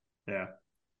say. Yeah,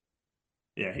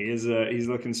 he is. He's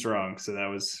looking strong. So that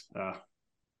was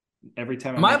every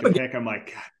time I make a pick, I'm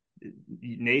like, God,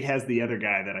 Nate has the other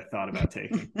guy that I thought about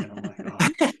taking, and I'm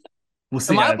like, oh, we'll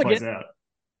see how that plays out.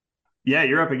 Yeah,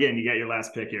 you're up again. You got your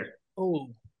last pick here.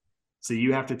 Oh, so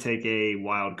you have to take a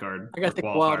wild card. I got to take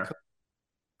a wild card.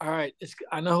 All right,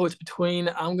 I know who it's between.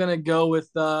 I'm gonna go with.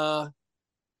 I'm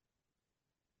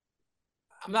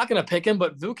not gonna pick him,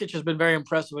 but Vukic has been very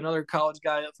impressive. Another college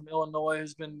guy from Illinois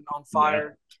who's been on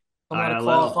fire. Coming out of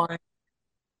qualifying.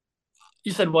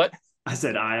 You said what? I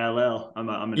said ILL. I'm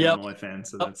an Illinois fan,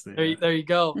 so that's there you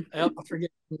go. Yep, I forget.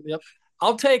 Yep,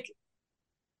 I'll take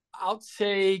I'll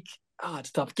take.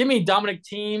 It's tough. Give me Dominic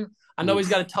Thiem. I know he's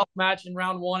got a Oof. tough match in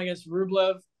round 1 against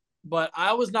Rublev, but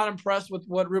I was not impressed with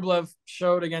what Rublev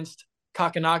showed against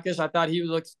Kakanakis. I thought he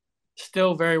looked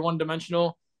still very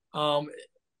one-dimensional.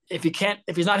 If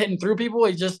he's not hitting through people,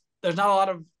 there's not a lot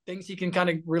of things he can kind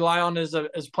of rely on as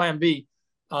plan B.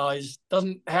 He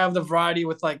doesn't have the variety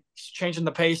with like changing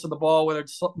the pace of the ball, whether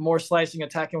it's more slicing,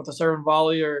 attacking with a serve and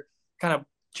volley, or kind of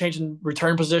changing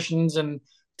return positions and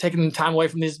taking time away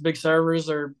from these big servers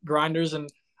or grinders. And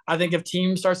I think if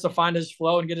Thiem starts to find his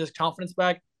flow and get his confidence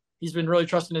back, he's been really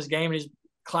trusting his game, and he's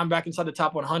climbed back inside the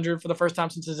top 100 for the first time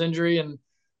since his injury. And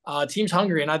Thiem's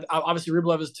hungry, and I obviously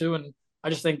Rublev is too. And I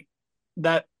just think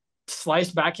that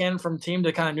slice backhand from Thiem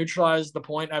to kind of neutralize the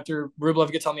point after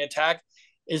Rublev gets on the attack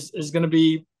is going to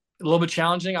be a little bit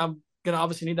challenging. I'm going to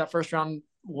obviously need that first round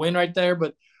win right there,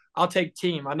 but I'll take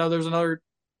Thiem. I know there's another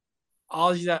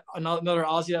Aussie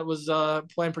that was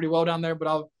playing pretty well down there,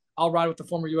 but I'll ride with the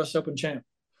former U.S. Open champ.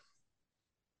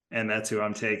 And that's who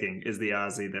I'm taking, is the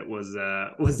Aussie that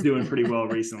was doing pretty well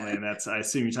recently, and I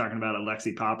assume you're talking about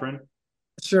Alexei Popyrin.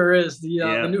 Sure is the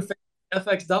new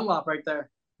FX Dunlop right there.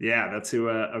 Yeah, that's who.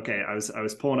 Okay, I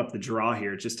was pulling up the draw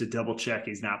here just to double check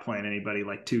he's not playing anybody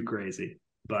like too crazy.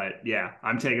 But yeah,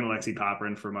 I'm taking Alexei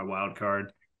Popyrin for my wild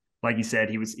card. Like you said,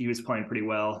 he was playing pretty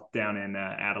well down in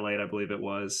Adelaide, I believe it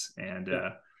was, and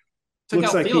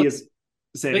looks like Felix, he is.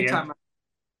 Say it again. Time.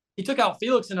 He took out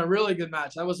Felix in a really good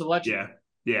match. That was electric.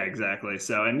 Yeah, exactly.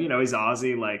 So, and he's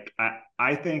Aussie. Like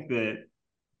I think that,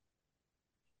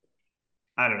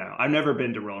 I don't know. I've never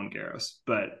been to Roland Garros,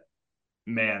 but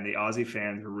man, the Aussie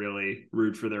fans really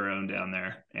root for their own down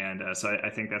there. And so I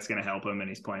think that's going to help him, and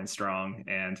he's playing strong,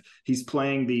 and he's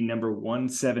playing the number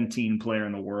 117 player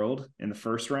in the world in the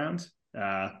first round.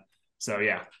 So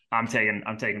yeah, I'm taking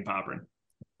Popyrin.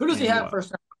 Who does he have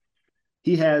first round?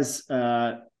 He has,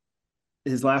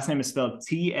 his last name is spelled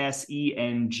Tseng,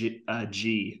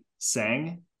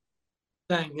 Sang.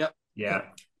 Sang, yep. Yeah.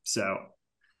 So.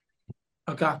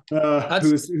 Okay.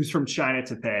 Who's from China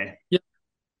Taipei. Yep.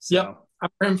 So. Yep. I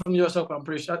remember him from the U.S. Open. I'm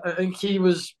pretty sure. I think he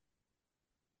was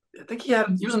in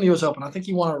the U.S. Open. I think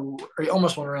he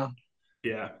almost won around.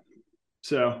 Yeah.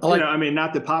 So,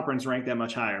 not that Popyrin's ranked that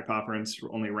much higher. Popyrin's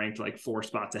only ranked like 4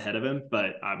 spots ahead of him,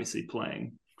 but obviously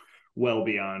playing well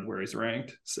beyond where he's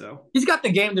ranked. So he's got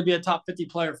the game to be a top 50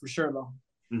 player for sure, though.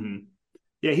 Mm-hmm.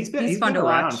 Yeah, he's been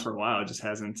around for a while. It just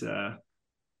hasn't.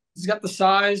 He's got the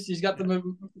size. He's got the move.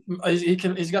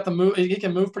 He's got the move. He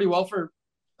can move pretty well for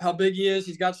how big he is.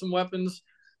 He's got some weapons.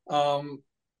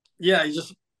 He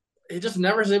just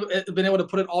never has been able to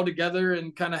put it all together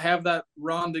and kind of have that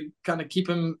run to kind of keep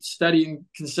him steady and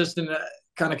consistent,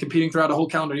 kind of competing throughout a whole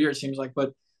calendar year, it seems like.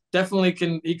 But definitely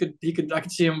I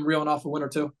could see him reeling off a win or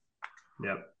two.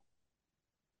 Yep.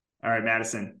 All right,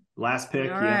 Madison. Last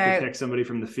pick. All you right. have to pick somebody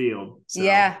from the field. So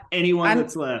yeah. Anyone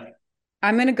that's left.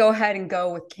 I'm going to go ahead and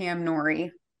go with Cam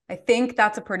Norrie. I think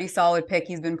that's a pretty solid pick.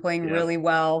 He's been playing really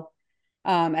well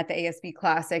at the ASB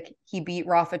Classic. He beat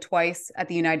Rafa twice at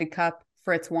the United Cup,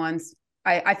 Fritz once.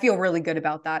 I feel really good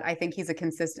about that. I think he's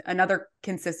another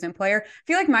consistent player. I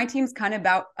feel like my team's kind of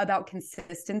about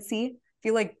consistency. I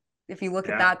feel like if you look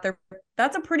at that,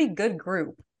 that's a pretty good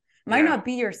group. Might not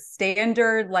be your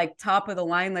standard, like top of the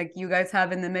line, like you guys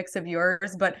have in the mix of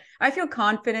yours, but I feel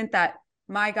confident that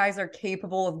my guys are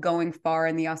capable of going far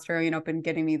in the Australian Open,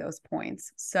 getting me those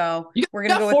points. So we're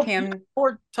going to go with Cam.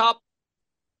 4 top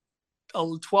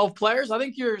 12 players. I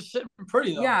think you're sitting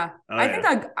pretty though. Yeah. I think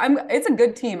it's a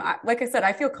good team. Like I said,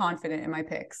 I feel confident in my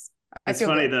picks. It's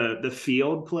funny, the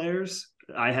field players,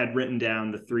 I had written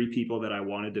down the 3 people that I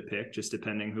wanted to pick, just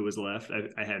depending who was left.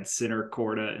 I had Sinner,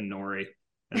 Korda, and Norrie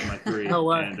as my 3. No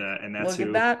way. And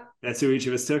that's who each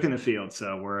of us took in the field.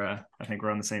 So I think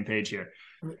we're on the same page here.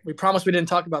 We promised we didn't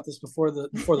talk about this before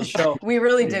the show. We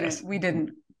really didn't. We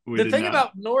didn't. The thing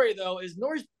about Norrie though is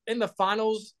Norrie's in the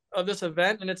finals of this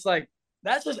event, and it's like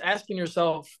that's just asking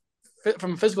yourself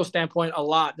from a physical standpoint a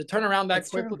lot to turn around that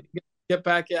quickly, get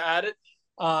back at it.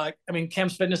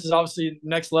 Cam's fitness is obviously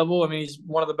next level. I mean, he's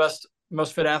one of the best,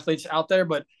 most fit athletes out there,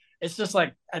 but it's just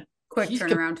like a quick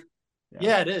turnaround.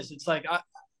 Yeah, it is. It's like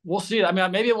we'll see. I mean,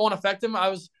 maybe it won't affect him.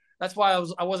 That's why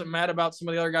I wasn't mad about some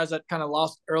of the other guys that kind of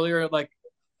lost earlier, like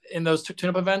in those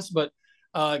tune-up events. But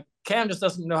Cam just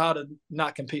doesn't know how to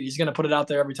not compete. He's going to put it out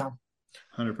there every time.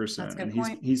 100%. And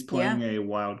he's playing a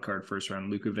wild card first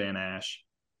round, Luca Van Ash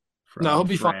from he'll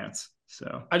be France. Fine.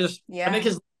 So I think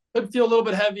his could feel a little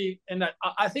bit heavy, and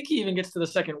I think he even gets to the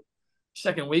second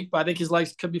week, but I think his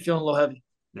legs could be feeling a little heavy.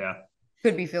 Yeah,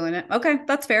 could be feeling it. Okay,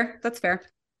 that's fair.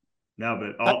 No,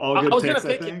 but all good picks,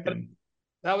 I think.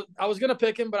 I was going to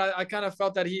pick him, but I kind of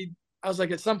felt that he I was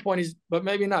like, at some point but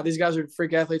maybe not. These guys are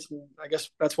freak athletes, and I guess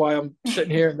that's why I'm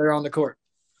sitting here and they're on the court.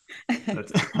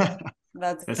 That's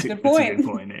That's a good that's point. a good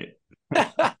point, Nate.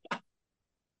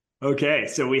 Okay,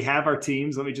 so we have our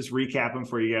teams. Let me just recap them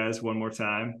for you guys one more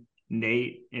time.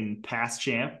 Nate in past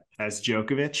champ has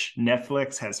Djokovic.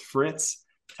 Netflix has Fritz.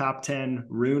 Top 10,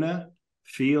 Runa.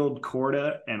 Field,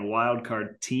 Korda, and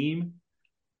wildcard team.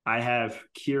 I have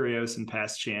Kyrgios in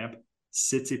past champ.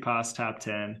 Tsitsipas top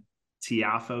 10.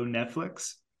 Tiafo,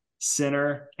 Netflix.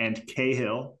 Sinner and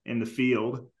Cahill in the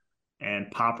field.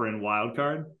 And Popperin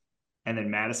wildcard. And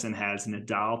then Madison has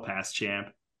Nadal past champ.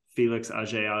 Felix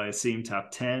Auger-Aliassime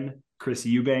top 10, Chris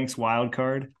Eubanks wild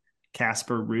card,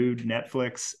 Casper Ruud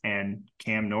Netflix, and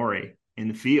Cam Norrie in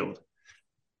the field.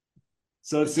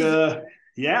 So it's I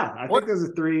think those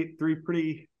are three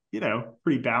pretty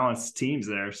pretty balanced teams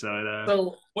there.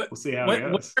 So we'll see how it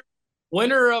goes.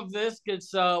 Winner of this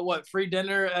gets free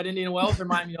dinner at Indian Wells or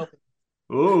Miami Open?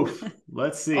 Oof,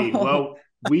 let's see. Oh.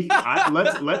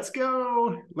 Well, let's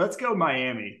go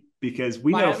Miami. Because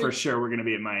we know for sure we're going to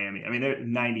be at Miami. I mean, there's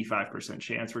 95%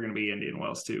 chance we're going to be Indian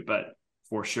Wells too, but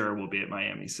for sure we'll be at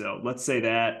Miami. So let's say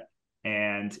that.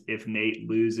 And if Nate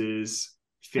loses,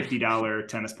 $50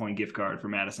 tennis point gift card for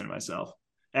Madison and myself.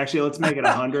 Actually, let's make it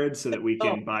 100 so that we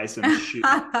can buy some shoes.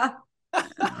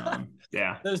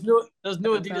 Yeah. Those new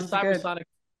Adidas Cybersonic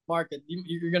market.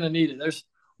 You're going to need it. There's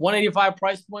 185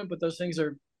 price point, but those things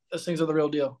are the real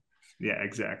deal. Yeah,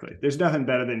 exactly. There's nothing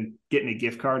better than getting a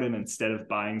gift card and instead of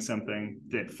buying something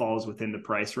that falls within the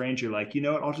price range, you're like, you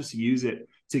know what? I'll just use it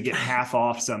to get half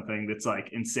off something that's like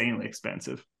insanely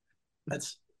expensive.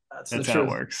 That's how it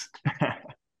works.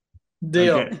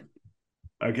 Deal.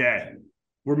 Okay.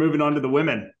 We're moving on to the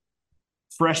women.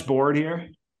 Fresh board here.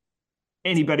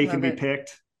 Anybody can be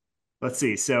picked. Let's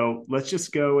see. So let's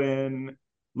go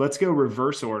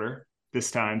reverse order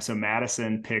this time. So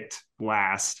Madison picked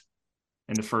last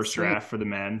in the first draft for the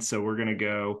men. So we're going to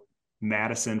go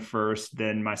Madison first,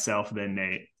 then myself, then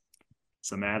Nate.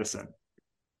 So Madison,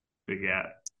 what you got?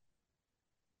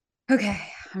 Okay.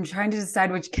 I'm trying to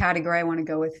decide which category I want to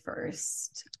go with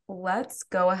first. Let's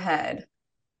go ahead.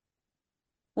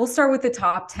 We'll start with the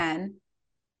top 10.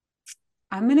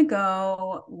 I'm going to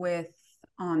go with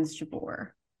Ons Jabeur.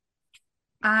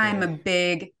 I'm a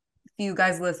big, if you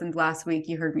guys listened last week,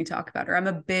 you heard me talk about her. I'm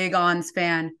a big Ons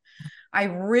fan. I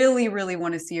really, really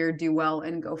want to see her do well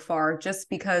and go far, just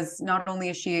because not only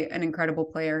is she an incredible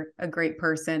player, a great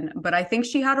person, but I think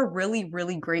she had a really,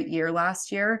 really great year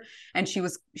last year. And she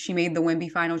made the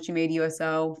Wemby final. She made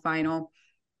USO final.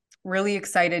 Really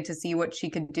excited to see what she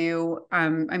could do. I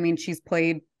mean, she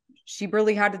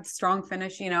really had a strong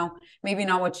finish, maybe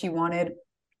not what she wanted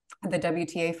at the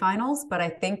WTA finals, but I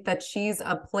think that she's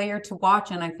a player to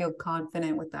watch and I feel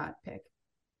confident with that pick.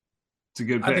 It's a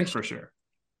good pick for sure.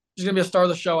 She's going to be a star of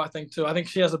the show, I think, too. I think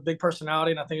she has a big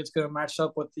personality, and I think it's going to match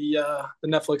up with the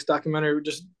Netflix documentary,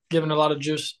 just giving a lot of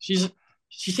juice. She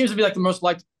seems to be like the most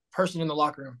liked person in the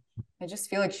locker room. I just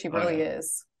feel like she really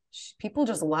is. People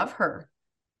just love her.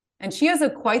 And she has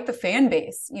quite the fan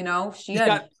base, when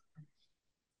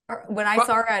I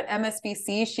saw her at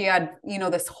MSBC, she had,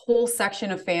 this whole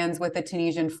section of fans with a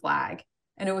Tunisian flag.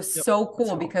 And it was so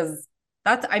cool because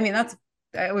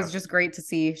it was just great to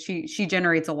see. She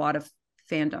generates a lot of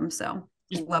fandom, so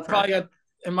love her.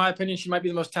 In my opinion, she might be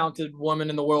the most talented woman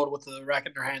in the world with the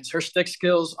racket in her hands. Her stick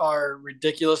skills are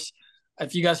ridiculous.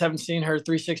 If you guys haven't seen her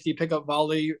 360 pickup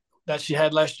volley that she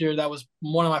had last year, that was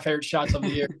one of my favorite shots of the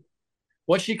year.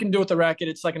 What she can do with the racket,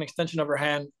 it's like an extension of her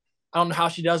hand. I don't know how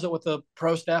she does it with the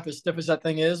pro staff, as stiff as that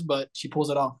thing is, but she pulls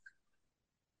it off.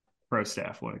 Pro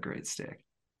staff, what a great stick.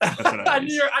 I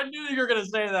knew you were gonna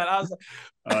say that. I was like,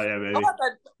 oh yeah, baby. How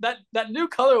about that new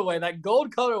colorway, that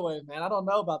gold colorway, man? I don't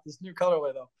know about this new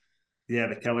colorway though. Yeah,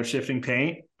 the color shifting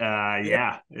paint.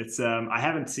 Yeah, it's I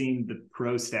haven't seen the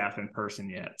pro staff in person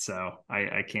yet, so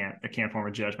I can't form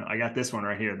a judgment. I got this one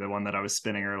right here, the one that I was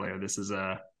spinning earlier. This is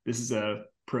a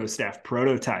pro staff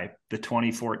prototype, the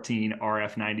 2014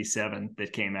 RF97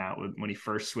 that came out when he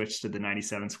first switched to the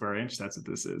 97 square inch. That's what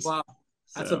this is. Wow,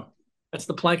 that's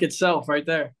the plank itself right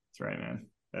there. That's right, man.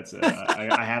 That's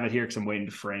I have it here because I'm waiting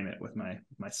to frame it with my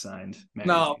signed magazine.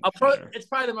 No, it's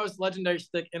probably the most legendary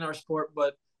stick in our sport,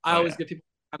 but I always get people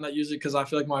not use it because I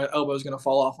feel like my elbow is going to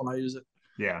fall off when I use it.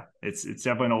 Yeah, it's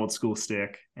definitely an old school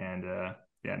stick, and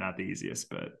not the easiest,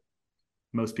 but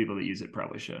most people that use it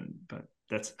probably shouldn't. But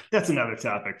that's another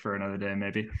topic for another day,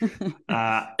 maybe.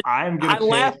 I'm gonna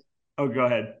laugh. Oh, go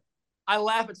ahead. I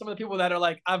laugh at some of the people that are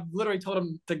like, I've literally told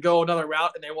them to go another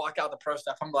route, and they walk out the pro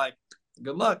stuff. I'm like,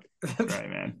 good luck. Right,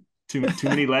 man. Too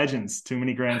many legends, too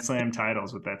many Grand Slam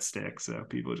titles with that stick. So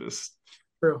people just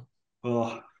true.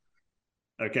 Oh,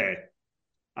 Okay.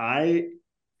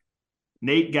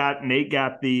 Nate got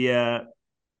the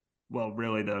well,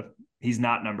 really he's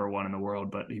not number one in the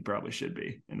world, but he probably should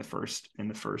be in the first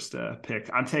pick.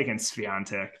 I'm taking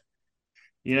Swiatek.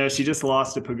 She just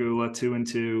lost to Pagula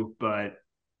 2-2, but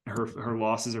her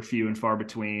losses are few and far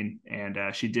between, and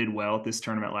she did well at this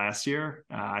tournament last year.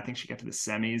 I think she got to the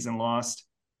semis and lost.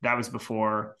 That was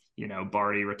before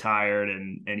Barty retired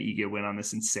and Iga went on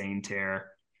this insane tear.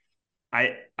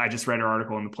 I just read her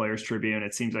article in the Players Tribune.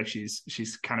 It seems like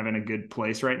she's kind of in a good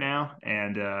place right now,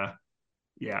 and I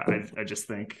just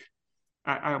think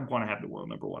I want to have the world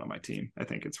number one on my team. I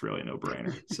think it's really a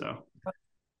no-brainer. So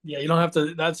yeah, you don't have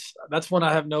to. That's when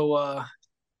I have no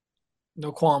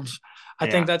qualms. I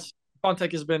think that's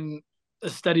Swiatek has been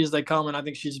as steady as they come, and I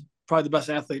think she's probably the best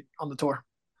athlete on the tour.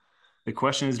 The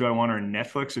question is, do I want her in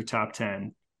Netflix or top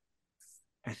 10?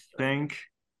 I think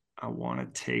I want to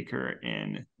take her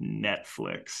in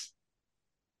Netflix.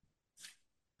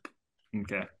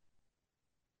 Okay.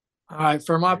 All right,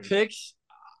 for my picks,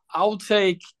 I'll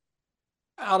take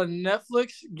out of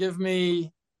Netflix. Give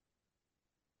me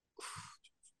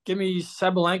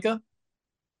Sabalenka.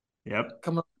 Yep.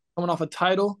 Coming off a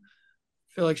title.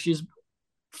 I feel like she's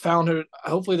found her.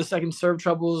 Hopefully, the second serve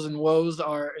troubles and woes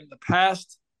are in the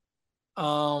past.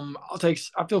 I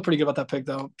feel pretty good about that pick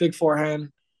though. Big forehand.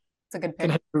 It's a good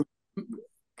pick. I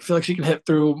feel like she can hit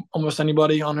through almost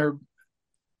anybody on her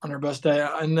best day.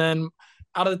 And then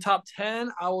out of the top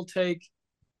 10, I will take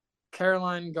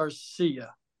Caroline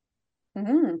Garcia.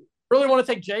 Mm-hmm. Really want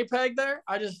to take JPEG there.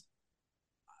 I just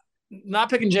not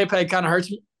picking JPEG kind of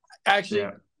hurts me. Actually,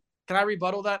 Can I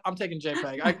rebuttal that? I'm taking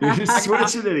JPEG. You're just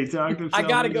switching it. He talked himself. I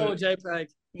got to go with JPEG.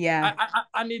 Yeah.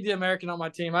 I need the American on my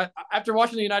team. After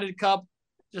watching the United Cup,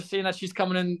 just seeing that she's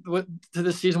coming in to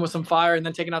this season with some fire and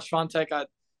then taking out Swiatek,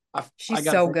 she's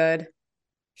so good.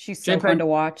 She's so fun to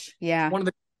watch. Yeah. One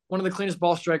of the cleanest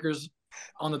ball strikers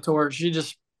on the tour. She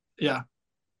just, yeah.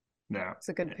 No. It's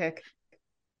a good pick.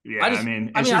 Yeah,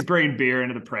 she's bringing beer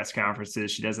into the press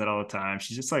conferences. She does that all the time.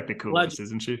 She's just like the coolest,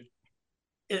 isn't she?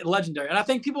 Legendary. And I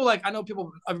think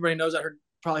everybody knows that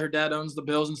probably her dad owns the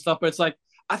Bills and stuff, but it's like,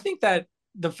 I think that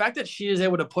the fact that she is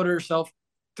able to put herself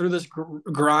through this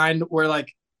grind where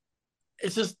like,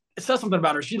 it says something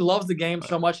about her. She loves the game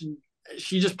so much, and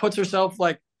she just puts herself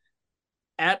like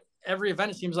at every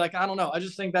event. It seems like, I don't know. I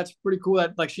just think that's pretty cool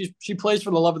that like she plays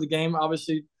for the love of the game.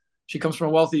 Obviously she comes from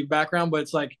a wealthy background, but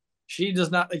it's like, she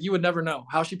does not, like, you would never know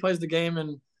how she plays the game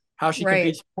and how she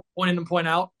competes point in and point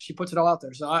out. She puts it all out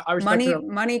there. So I respect her.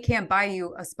 Money can't buy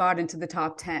you a spot into the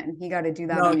top 10. You got to do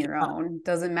that on your own.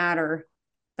 Doesn't matter.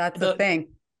 That's the thing.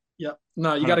 Yep.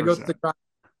 No, you got to go through the grind.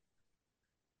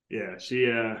 Yeah.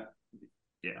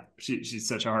 She's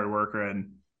such a hard worker.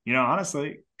 And,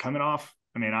 honestly, coming off,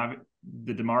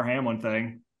 the DeMar Hamlin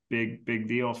thing, big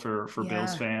deal for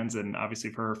Bills fans and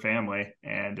obviously for her family.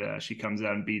 And she comes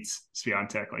out and beats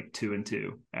Swiatek like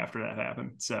 2-2 after that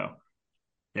happened. So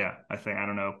yeah, I think, I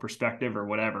don't know, perspective or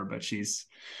whatever, but she's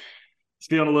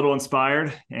feeling a little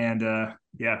inspired, and no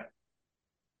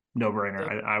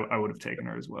brainer. I would have taken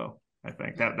her as well. I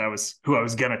think that was who I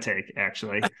was gonna take,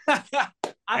 actually.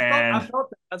 I felt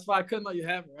that. That's why I couldn't let you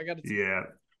have her. I got to.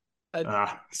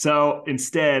 Yeah. So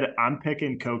instead, I'm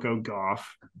picking Coco Gauff.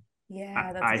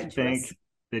 Yeah, that's I think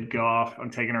that Gauff, I'm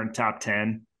taking her in top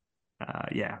 10. I'm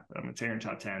gonna take her in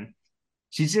top 10.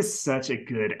 She's just such a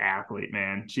good athlete,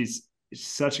 man. She's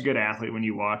such a good athlete. When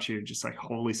you watch her, just like,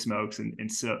 holy smokes,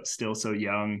 and still so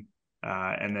young.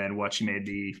 And then she made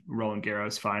the Roland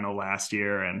Garros final last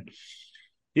year, and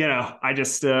I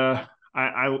just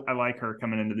I like her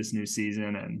coming into this new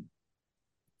season, and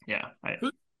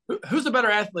who's the better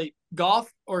athlete, Gauff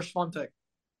or Swiatek?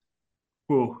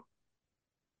 Ooh.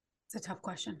 It's a tough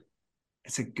question.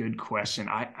 It's a good question.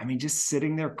 Just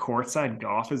sitting there courtside,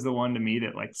 Gauff is the one to me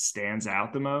that like stands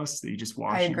out the most. That you just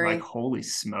watch and you're like, holy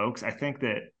smokes. I think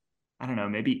that, I don't know,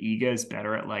 maybe Iga is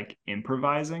better at like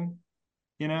improvising,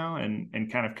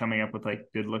 and kind of coming up with like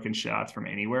good looking shots from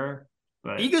anywhere.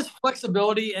 But Iga's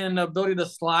flexibility and ability to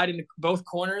slide into both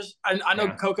corners. I know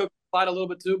Coco can slide a little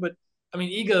bit too, but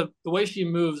Iga, the way she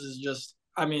moves is just,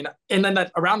 and then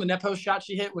that around the net post shot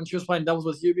she hit when she was playing doubles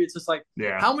with Yubi, it's just like,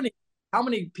 how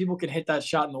many people can hit that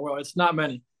shot in the world? It's not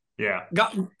many. Yeah.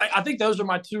 I think those are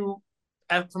my two,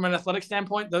 from an athletic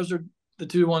standpoint, those are the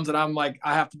two ones that I'm like,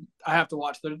 I have to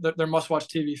watch. They're must-watch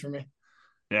TV for me.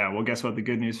 Yeah, well, guess what? The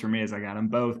good news for me is I got them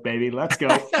both, baby. Let's go.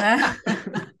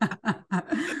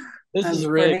 This is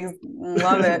rigged.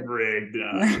 Love it. Rigged.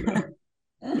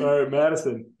 All right,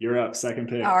 Madison, you're up. Second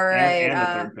pick. All right. And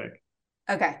the third pick.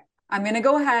 Okay. I'm going to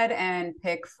go ahead and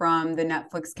pick from the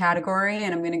Netflix category,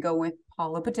 and I'm going to go with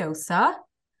Paula Badosa.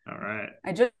 All right.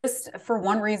 I just, for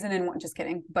one reason, and just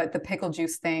kidding, but the pickle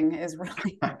juice thing is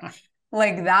really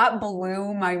like that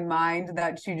blew my mind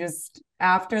that she just,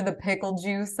 after the pickle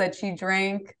juice that she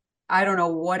drank, I don't know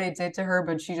what it did to her,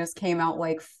 but she just came out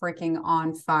like freaking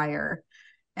on fire.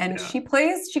 And Yeah. she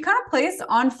kind of plays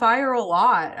on fire a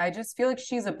lot. I just feel like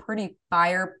she's a pretty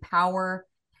power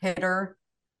hitter.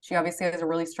 She obviously has a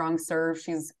really strong serve.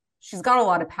 She's got a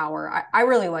lot of power. I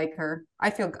really like her. I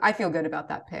feel good about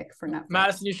that pick for Netflix.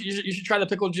 Madison, you should try the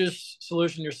pickle juice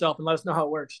solution yourself and let us know how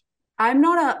it works. I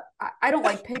don't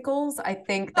like pickles. I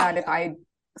think that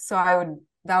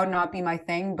that would not be my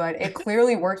thing, but it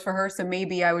clearly worked for her. So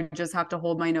maybe I would just have to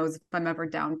hold my nose if I'm ever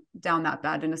down that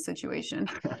bad in a situation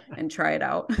and try it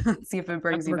out. See if it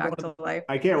brings me back to life.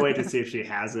 I can't wait to see if she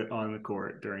has it on the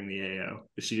court during the AO.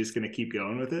 Is she just going to keep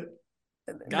going with it?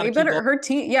 Her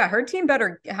team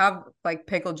better have like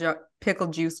pickle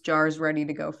juice jars ready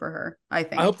to go for her. I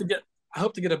think. I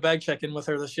hope to get a bag check in with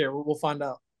her this year. We'll find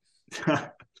out.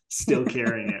 Still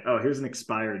carrying it. Oh, here's an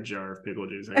expired jar of pickle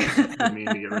juice. I mean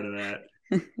to get rid of that.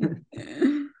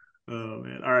 Oh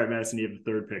man. All right, Madison, you have the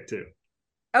third pick too.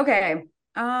 Okay.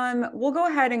 We'll go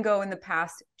ahead and go in the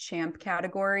past champ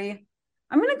category.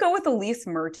 I'm gonna go with Elise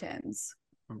Mertens.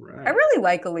 All right. I really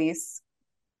like Elise.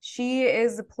 She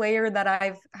is a player that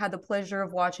I've had the pleasure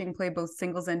of watching play both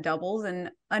singles and doubles,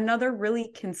 and another really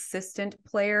consistent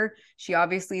player. She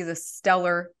obviously is a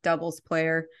stellar doubles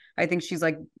player. I think she's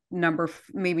like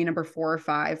maybe number 4 or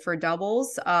 5 for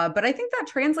doubles. But I think that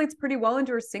translates pretty well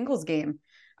into her singles game.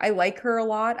 I like her a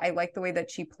lot. I like the way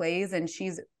that she plays, and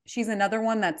she's another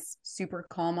one that's super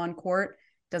calm on court,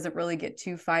 doesn't really get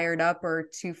too fired up or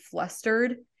too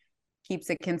flustered.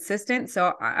 Keeps it consistent.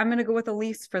 So I'm going to go with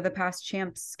Elise for the past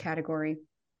champs category.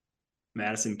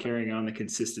 Madison carrying on the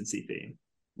consistency theme.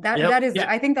 That is,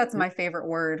 I think that's my favorite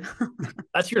word.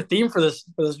 That's your theme for this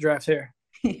draft here.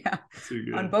 Yeah.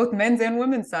 On both men's and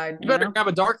women's side. You better have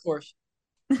a dark horse.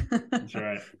 That's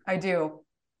right. I do.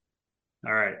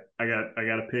 All right. I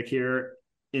got a pick here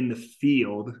in the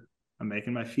field. I'm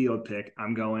making my field pick.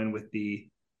 I'm going with the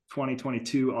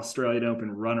 2022 Australian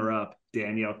Open runner-up,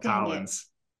 Danielle Collins.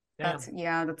 That's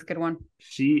a good one.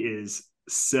 She is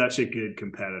such a good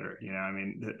competitor. You know, I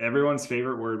mean, everyone's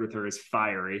favorite word with her is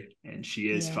fiery, and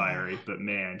she is fiery, but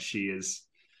man, she is.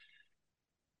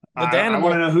 I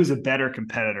want to know who's a better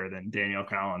competitor than Danielle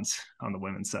Collins on the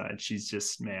women's side. She's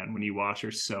just, man, when you watch her,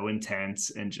 so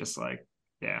intense and just like,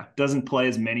 doesn't play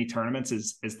as many tournaments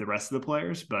as the rest of the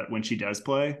players, but when she does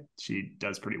play, she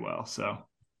does pretty well. So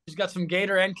she's got some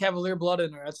Gator and Cavalier blood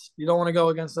in her. You don't want to go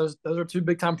against those. Those are 2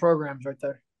 big time programs right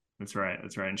there. That's right.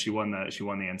 And she won the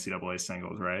NCAA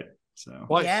singles, right? So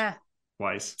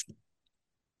twice.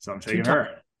 So I'm taking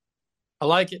her. I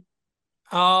like it.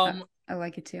 I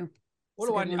like it too. What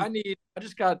do I need?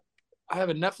 I have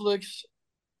a Netflix.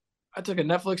 I took a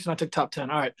Netflix and I took top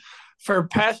 10. All right. For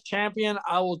past champion,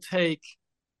 I will take,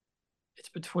 it's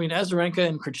between Azarenka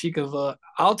and Krejcikova.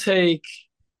 I'll take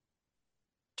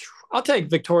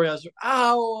Victoria.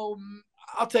 I'll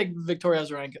take Victoria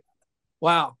Azarenka.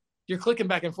 Wow. You're clicking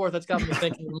back and forth. That's got me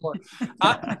thinking more.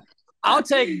 I'll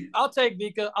take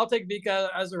Vika. I'll take Vika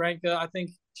Azarenka. I think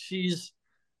she's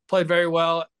played very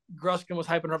well. Gruskin was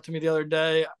hyping her up to me the other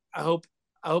day. I hope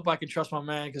I can trust my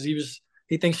man because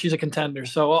he thinks she's a contender.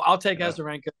 So I'll take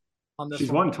Azarenka on this.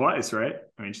 She's won twice, right?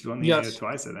 I mean, she's won the AO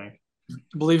twice, I think.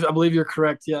 I believe you're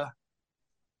correct. Yeah.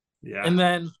 Yeah. And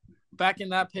then back in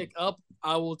that pick up,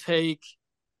 I will take.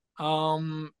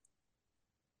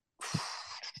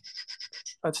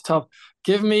 That's tough.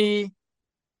 Give me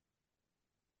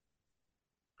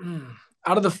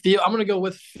out of the field. I'm going to go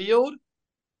with field,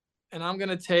 and I'm going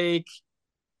to take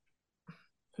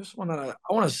just one. I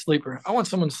want a sleeper. I want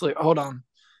someone to sleep. Hold on.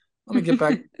 Let me get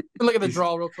back. Look at the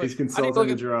draw real quick. He's consulting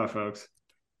the draw, folks.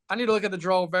 I need to look at the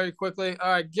draw very quickly.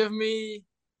 All right, give me.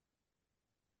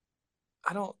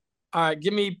 All right,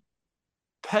 give me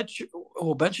Bencic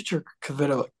or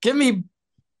Kvitova. Give me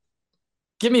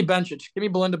Bencic. Give me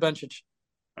Belinda Bencic.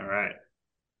 All right.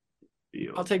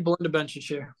 I'll take Belinda Bencic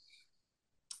here.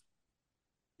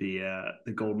 The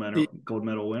gold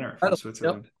medal winner from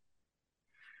Switzerland.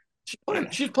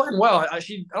 Yep. She's playing well. I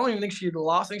don't even think she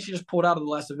lost. I think she just pulled out of the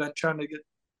last event trying to get,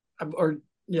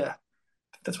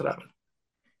 that's what happened.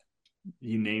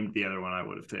 You named the other one I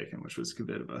would have taken, which was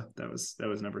Kvitova. That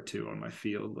was number 2 on my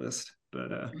field list.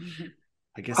 But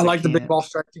I guess I like the big ball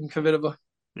striking Kvitova.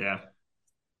 Yeah.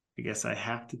 I guess I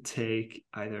have to take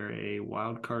either a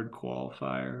wild card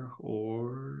qualifier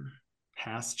or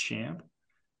past champ.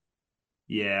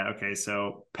 Yeah, okay.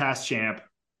 So past champ,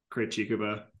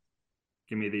 Krejcikova.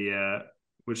 Give me the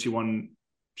she won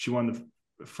the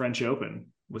French Open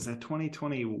was that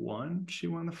 2021 she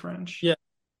won the French? Yeah.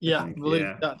 Yeah. I believe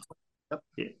yeah. that. Yep.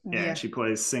 Yeah. And she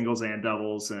plays singles and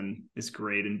doubles and is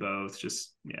great in both.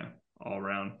 Just, all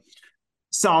around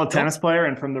solid tennis player.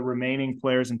 And from the remaining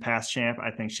players in past champ,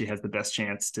 I think she has the best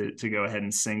chance to go ahead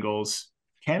and singles.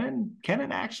 Kenin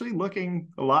actually looking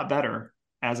a lot better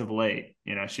as of late.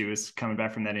 She was coming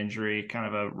back from that injury, kind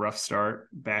of a rough start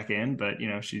back in, but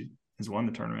she has won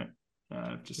the tournament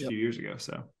just a few years ago.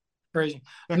 So crazy.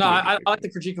 No, I like the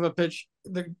Krejcikova pitch,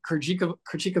 the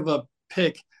Krejcikova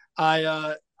pick.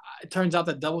 It turns out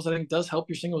that doubles, I think, does help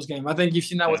your singles game. I think you've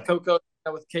seen that with Coco,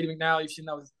 with Katie McNally. You've seen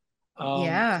that with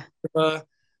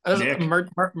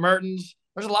Mertens.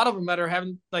 There's a lot of them that are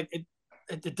having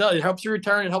it does. It helps you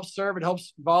return. It helps serve. It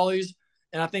helps volleys.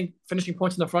 And I think finishing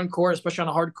points in the front court, especially on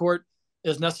a hard court,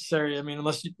 is necessary. I mean,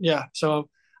 so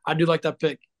I do like that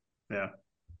pick. Yeah.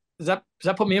 Does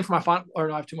that put me in for my final, or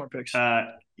no? I have two more picks.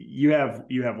 You have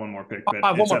one more pick, but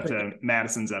it's up to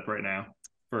Madison's up right now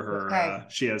for her. Okay.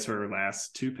 She has her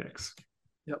last two picks.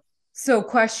 Yep. So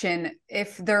question,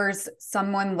 if there's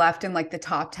someone left in the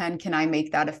top 10, can I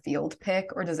make that a field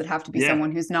pick, or does it have to be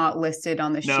someone who's not listed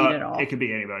on the sheet at all? It could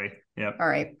be anybody. Yep. All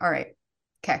right.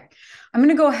 Okay. I'm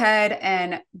going to go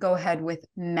ahead with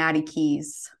Maddie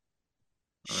Keys.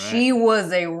 Right. She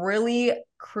was a really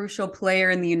crucial player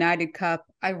in the United Cup.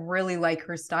 I really like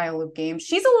her style of game.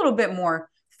 She's a little bit more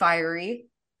fiery.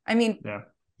 I mean,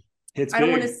 hits big. I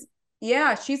don't want to.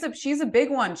 Yeah, she's a big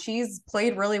one. She's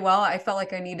played really well. I felt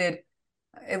like I needed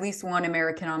at least one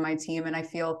American on my team, and I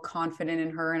feel confident in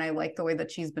her, and I like the way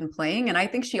that she's been playing. And I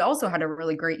think she also had a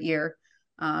really great year.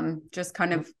 Just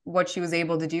kind of what she was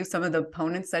able to do. Some of the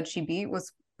opponents that she beat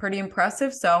was pretty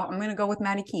impressive. So I'm going to go with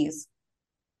Maddie Keys.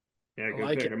 Yeah,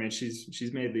 good pick. I mean,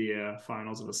 she's made the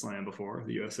finals of a slam before,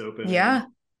 the U.S. Open. Yeah.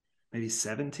 Maybe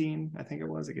 17, I think it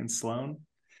was, against Sloane.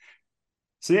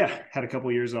 So, had a couple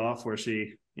of years off where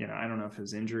she, I don't know if it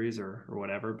was injuries or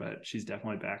whatever, but she's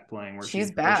definitely back playing where she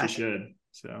should.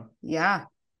 So, yeah,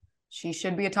 she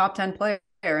should be a top 10 player.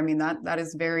 I mean, that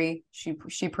is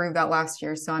she proved that last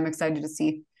year. So I'm excited to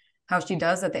see how she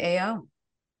does at the AO.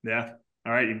 Yeah.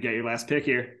 All right. You've got your last pick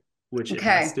here, which it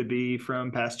has to be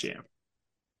from past champ.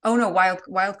 Oh no.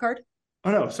 Wild card. Oh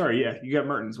no. Sorry. Yeah. You got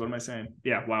Mertens. What am I saying?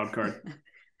 Yeah. Wild card.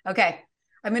 Okay.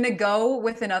 I'm going to go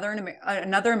with another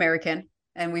American,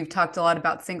 and we've talked a lot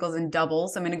about singles and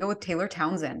doubles. I'm going to go with Taylor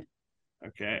Townsend.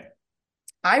 Okay.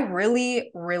 I really,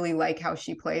 really like how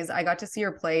she plays. I got to see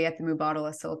her play at the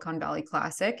Mubadala Silicon Valley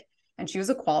Classic, and she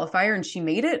was a qualifier, and she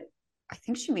made it. I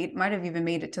think she might have even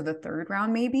made it to the third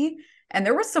round, maybe. And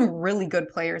there were some really good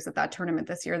players at that tournament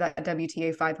this year, that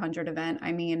WTA 500 event.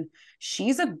 I mean,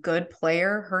 she's a good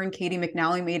player. Her and Katie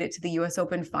McNally made it to the US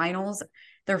Open finals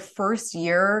their first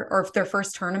year, or their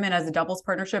first tournament as a doubles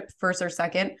partnership, first or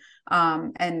second.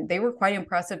 And they were quite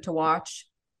impressive to watch.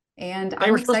 And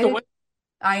I'm excited.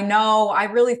 I know. I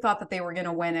really thought that they were going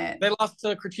to win it. They lost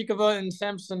to Krejcikova and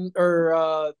Samson,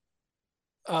 or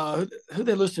who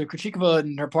they lose to? Krejcikova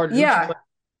and her partner. Yeah.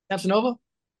 Samsonova?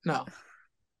 No.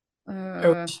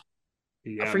 I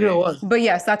forget who it was. But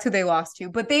yes, that's who they lost to.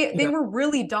 But they were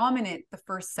really dominant the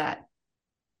first set.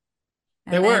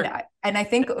 And they were. And I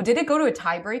think, did it go to a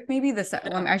tiebreak maybe?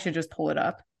 I should just pull it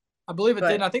up. I believe it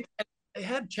did. And I think they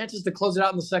had chances to close it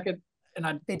out in the second.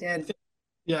 And they did.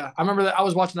 I remember that. I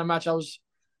was watching that match. I was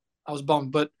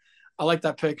bummed, but I like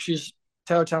that pick.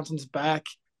 Taylor Townsend's back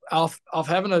off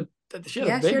having she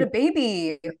had a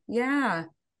baby. Yeah.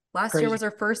 Last year was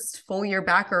her first full year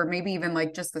back, or maybe even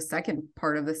just the second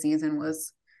part of the season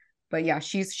was. But yeah,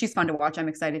 she's fun to watch. I'm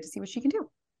excited to see what she can do.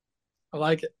 I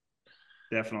like it.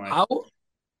 Definitely.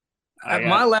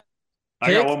 My last pick.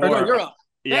 I got one more. No, you're up.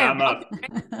 Yeah, Damn, I'm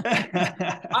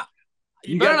up.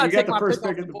 you better not take the my first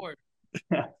pick off the board.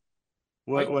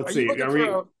 Let's see.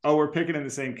 We're picking in the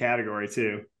same category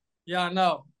too. Yeah, I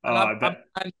know. I bet.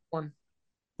 One.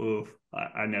 Oof,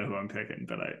 I know who I'm picking,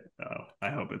 but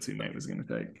I hope it's who Nate was going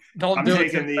to take. I'm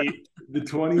taking the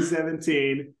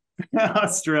 2017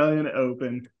 Australian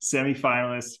Open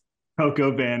semifinalist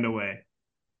Coco Vandeweghe.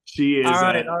 She is.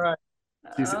 All right.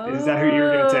 Is that who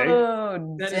you're going to take?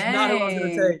 Oh, that is not who I was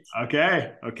going to take.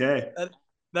 Okay.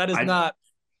 That is not.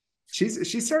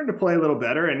 She's starting to play a little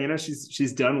better, and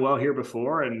she's done well here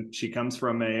before, and she comes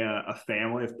from a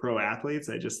family of pro athletes.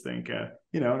 I just think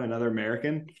another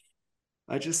American.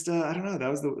 I don't know. That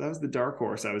was the dark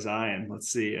horse I was eyeing.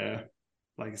 Let's see.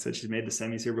 Like I said, she's made the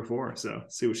semis here before, so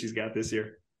see what she's got this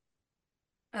year.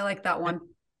 I like that one.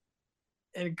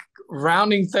 And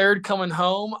rounding third, coming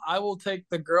home, I will take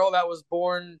the girl that was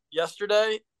born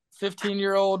yesterday,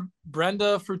 15-year-old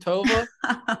Brenda Fruitova.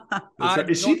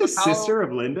 Is she the sister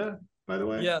of Linda, by the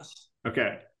way? Yes.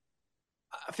 Okay.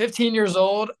 15 years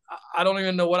old. I don't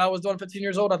even know what I was doing at 15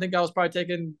 years old. I think I was probably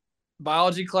taking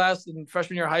biology class in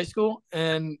freshman year of high school.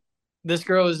 And this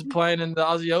girl is playing in the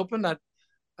Aussie Open.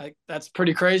 That's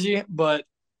pretty crazy. But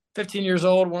 15 years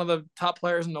old, one of the top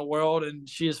players in the world, and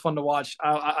she is fun to watch.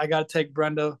 I got to take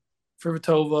Brenda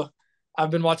Fruhvirtova.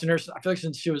 I've been watching her. I feel like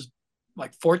since she was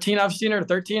like 14, I've seen her.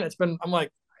 13. I'm like,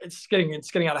 it's getting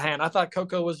out of hand. I thought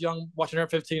Coco was young watching her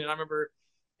at 15, and I remember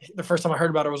the first time I heard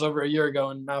about her was over a year ago,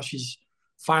 and now she's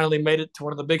finally made it to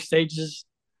one of the big stages.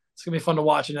 It's gonna be fun to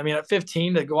watch. And I mean, at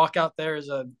 15 to walk out there as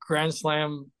a Grand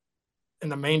Slam in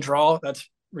the main draw, that's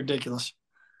ridiculous.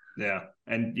 Yeah.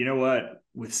 And you know what?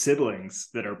 With siblings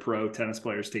that are pro tennis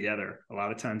players together, a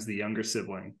lot of times the younger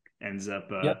sibling ends up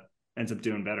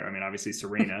doing better. I mean, obviously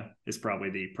Serena is probably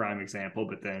the prime example,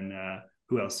 but then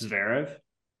who else? Zverev.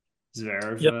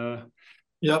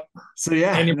 Yep. So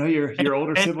yeah, your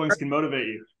older siblings can motivate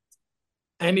you.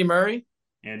 Andy Murray.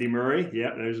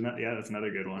 Yeah, that's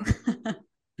another good one.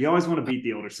 You always want to beat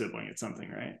the older sibling at something,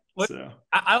 right? So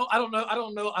I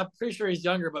don't know. I'm pretty sure he's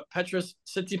younger, but Petros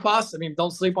Tsitsipas. I mean,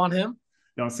 don't sleep on him.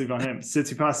 Don't sleep on him.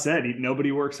 Tsitsipas said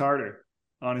nobody works harder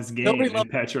on his game than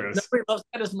Petros. Nobody loves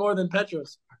tennis more than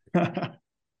Petros.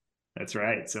 That's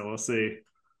right. So we'll see.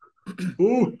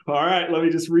 Ooh, all right. Let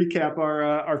me just recap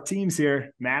our teams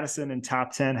here. Madison in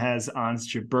top 10 has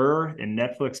Ons Jabeur, in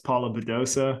Netflix Paula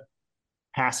Badosa,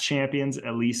 past champions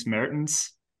Elise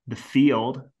Mertens. The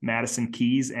field, Madison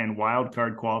Keys, and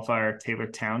wildcard qualifier Taylor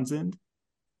Townsend.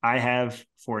 I have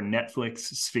for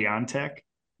Netflix Swiatek,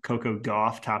 Coco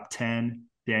Gauff, top 10,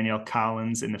 Danielle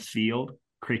Collins in the field,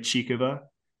 Krejcikova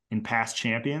in past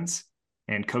champions,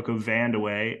 and Coco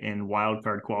Vandeweghe in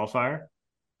wildcard qualifier.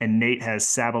 And Nate has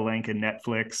Sabalenka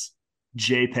Netflix,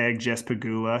 JPEG Jess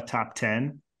Pegula, top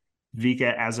 10,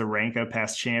 Vika Azarenka,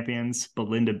 past champions,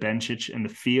 Belinda Bencic in the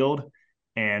field,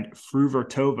 and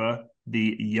Fruhvirtova,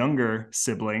 the younger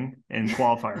sibling in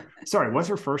qualifier. Sorry, what's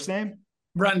her first name?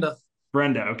 Brenda.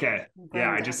 Okay.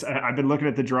 Brenda. Yeah, I've been looking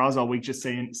at the draws all week, just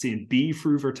seeing B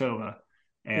Fruhvirtova,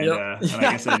 and and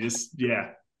I guess I just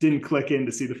didn't click in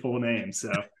to see the full name.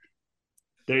 So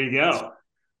there you go.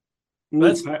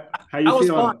 Ooh, how you feeling?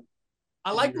 Fun.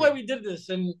 I like the way we did this,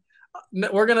 and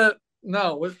we're gonna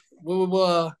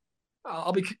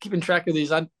I'll be keeping track of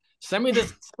these. Send me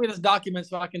this document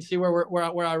so I can see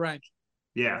where I rank.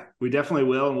 Yeah, we definitely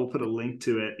will, and we'll put a link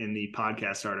to it in the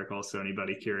podcast article so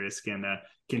anybody curious can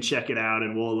check it out,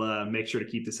 and we'll make sure to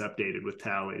keep this updated with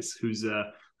tallies.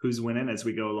 Who's winning as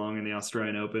we go along in the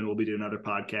Australian Open. We'll be doing another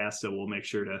podcast, so we'll make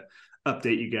sure to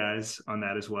update you guys on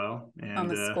that as well. And on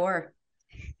the score.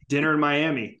 Dinner in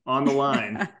Miami on the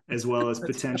line, as well as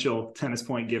potential Tennis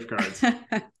Point gift cards.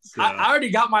 So, I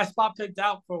already got my spot picked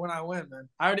out for when I win,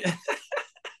 man.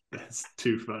 That's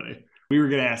too funny. We were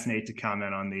going to ask Nate to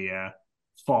comment on the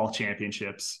fall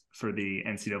championships for the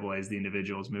NCAAs, the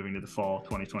individuals moving to the fall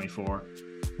 2024.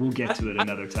 We'll get to it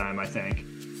another time, I think.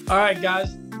 All right,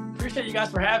 guys. Appreciate you guys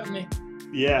for having me.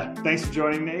 Yeah, thanks for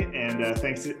joining, Nate, and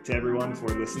thanks to everyone for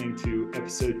listening to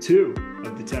episode 2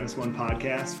 of the Tennis One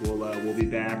podcast. We'll be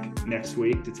back next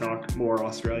week to talk more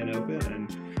Australian Open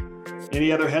and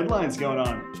any other headlines going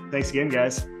on. Thanks again,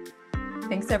 guys.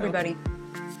 Thanks, everybody.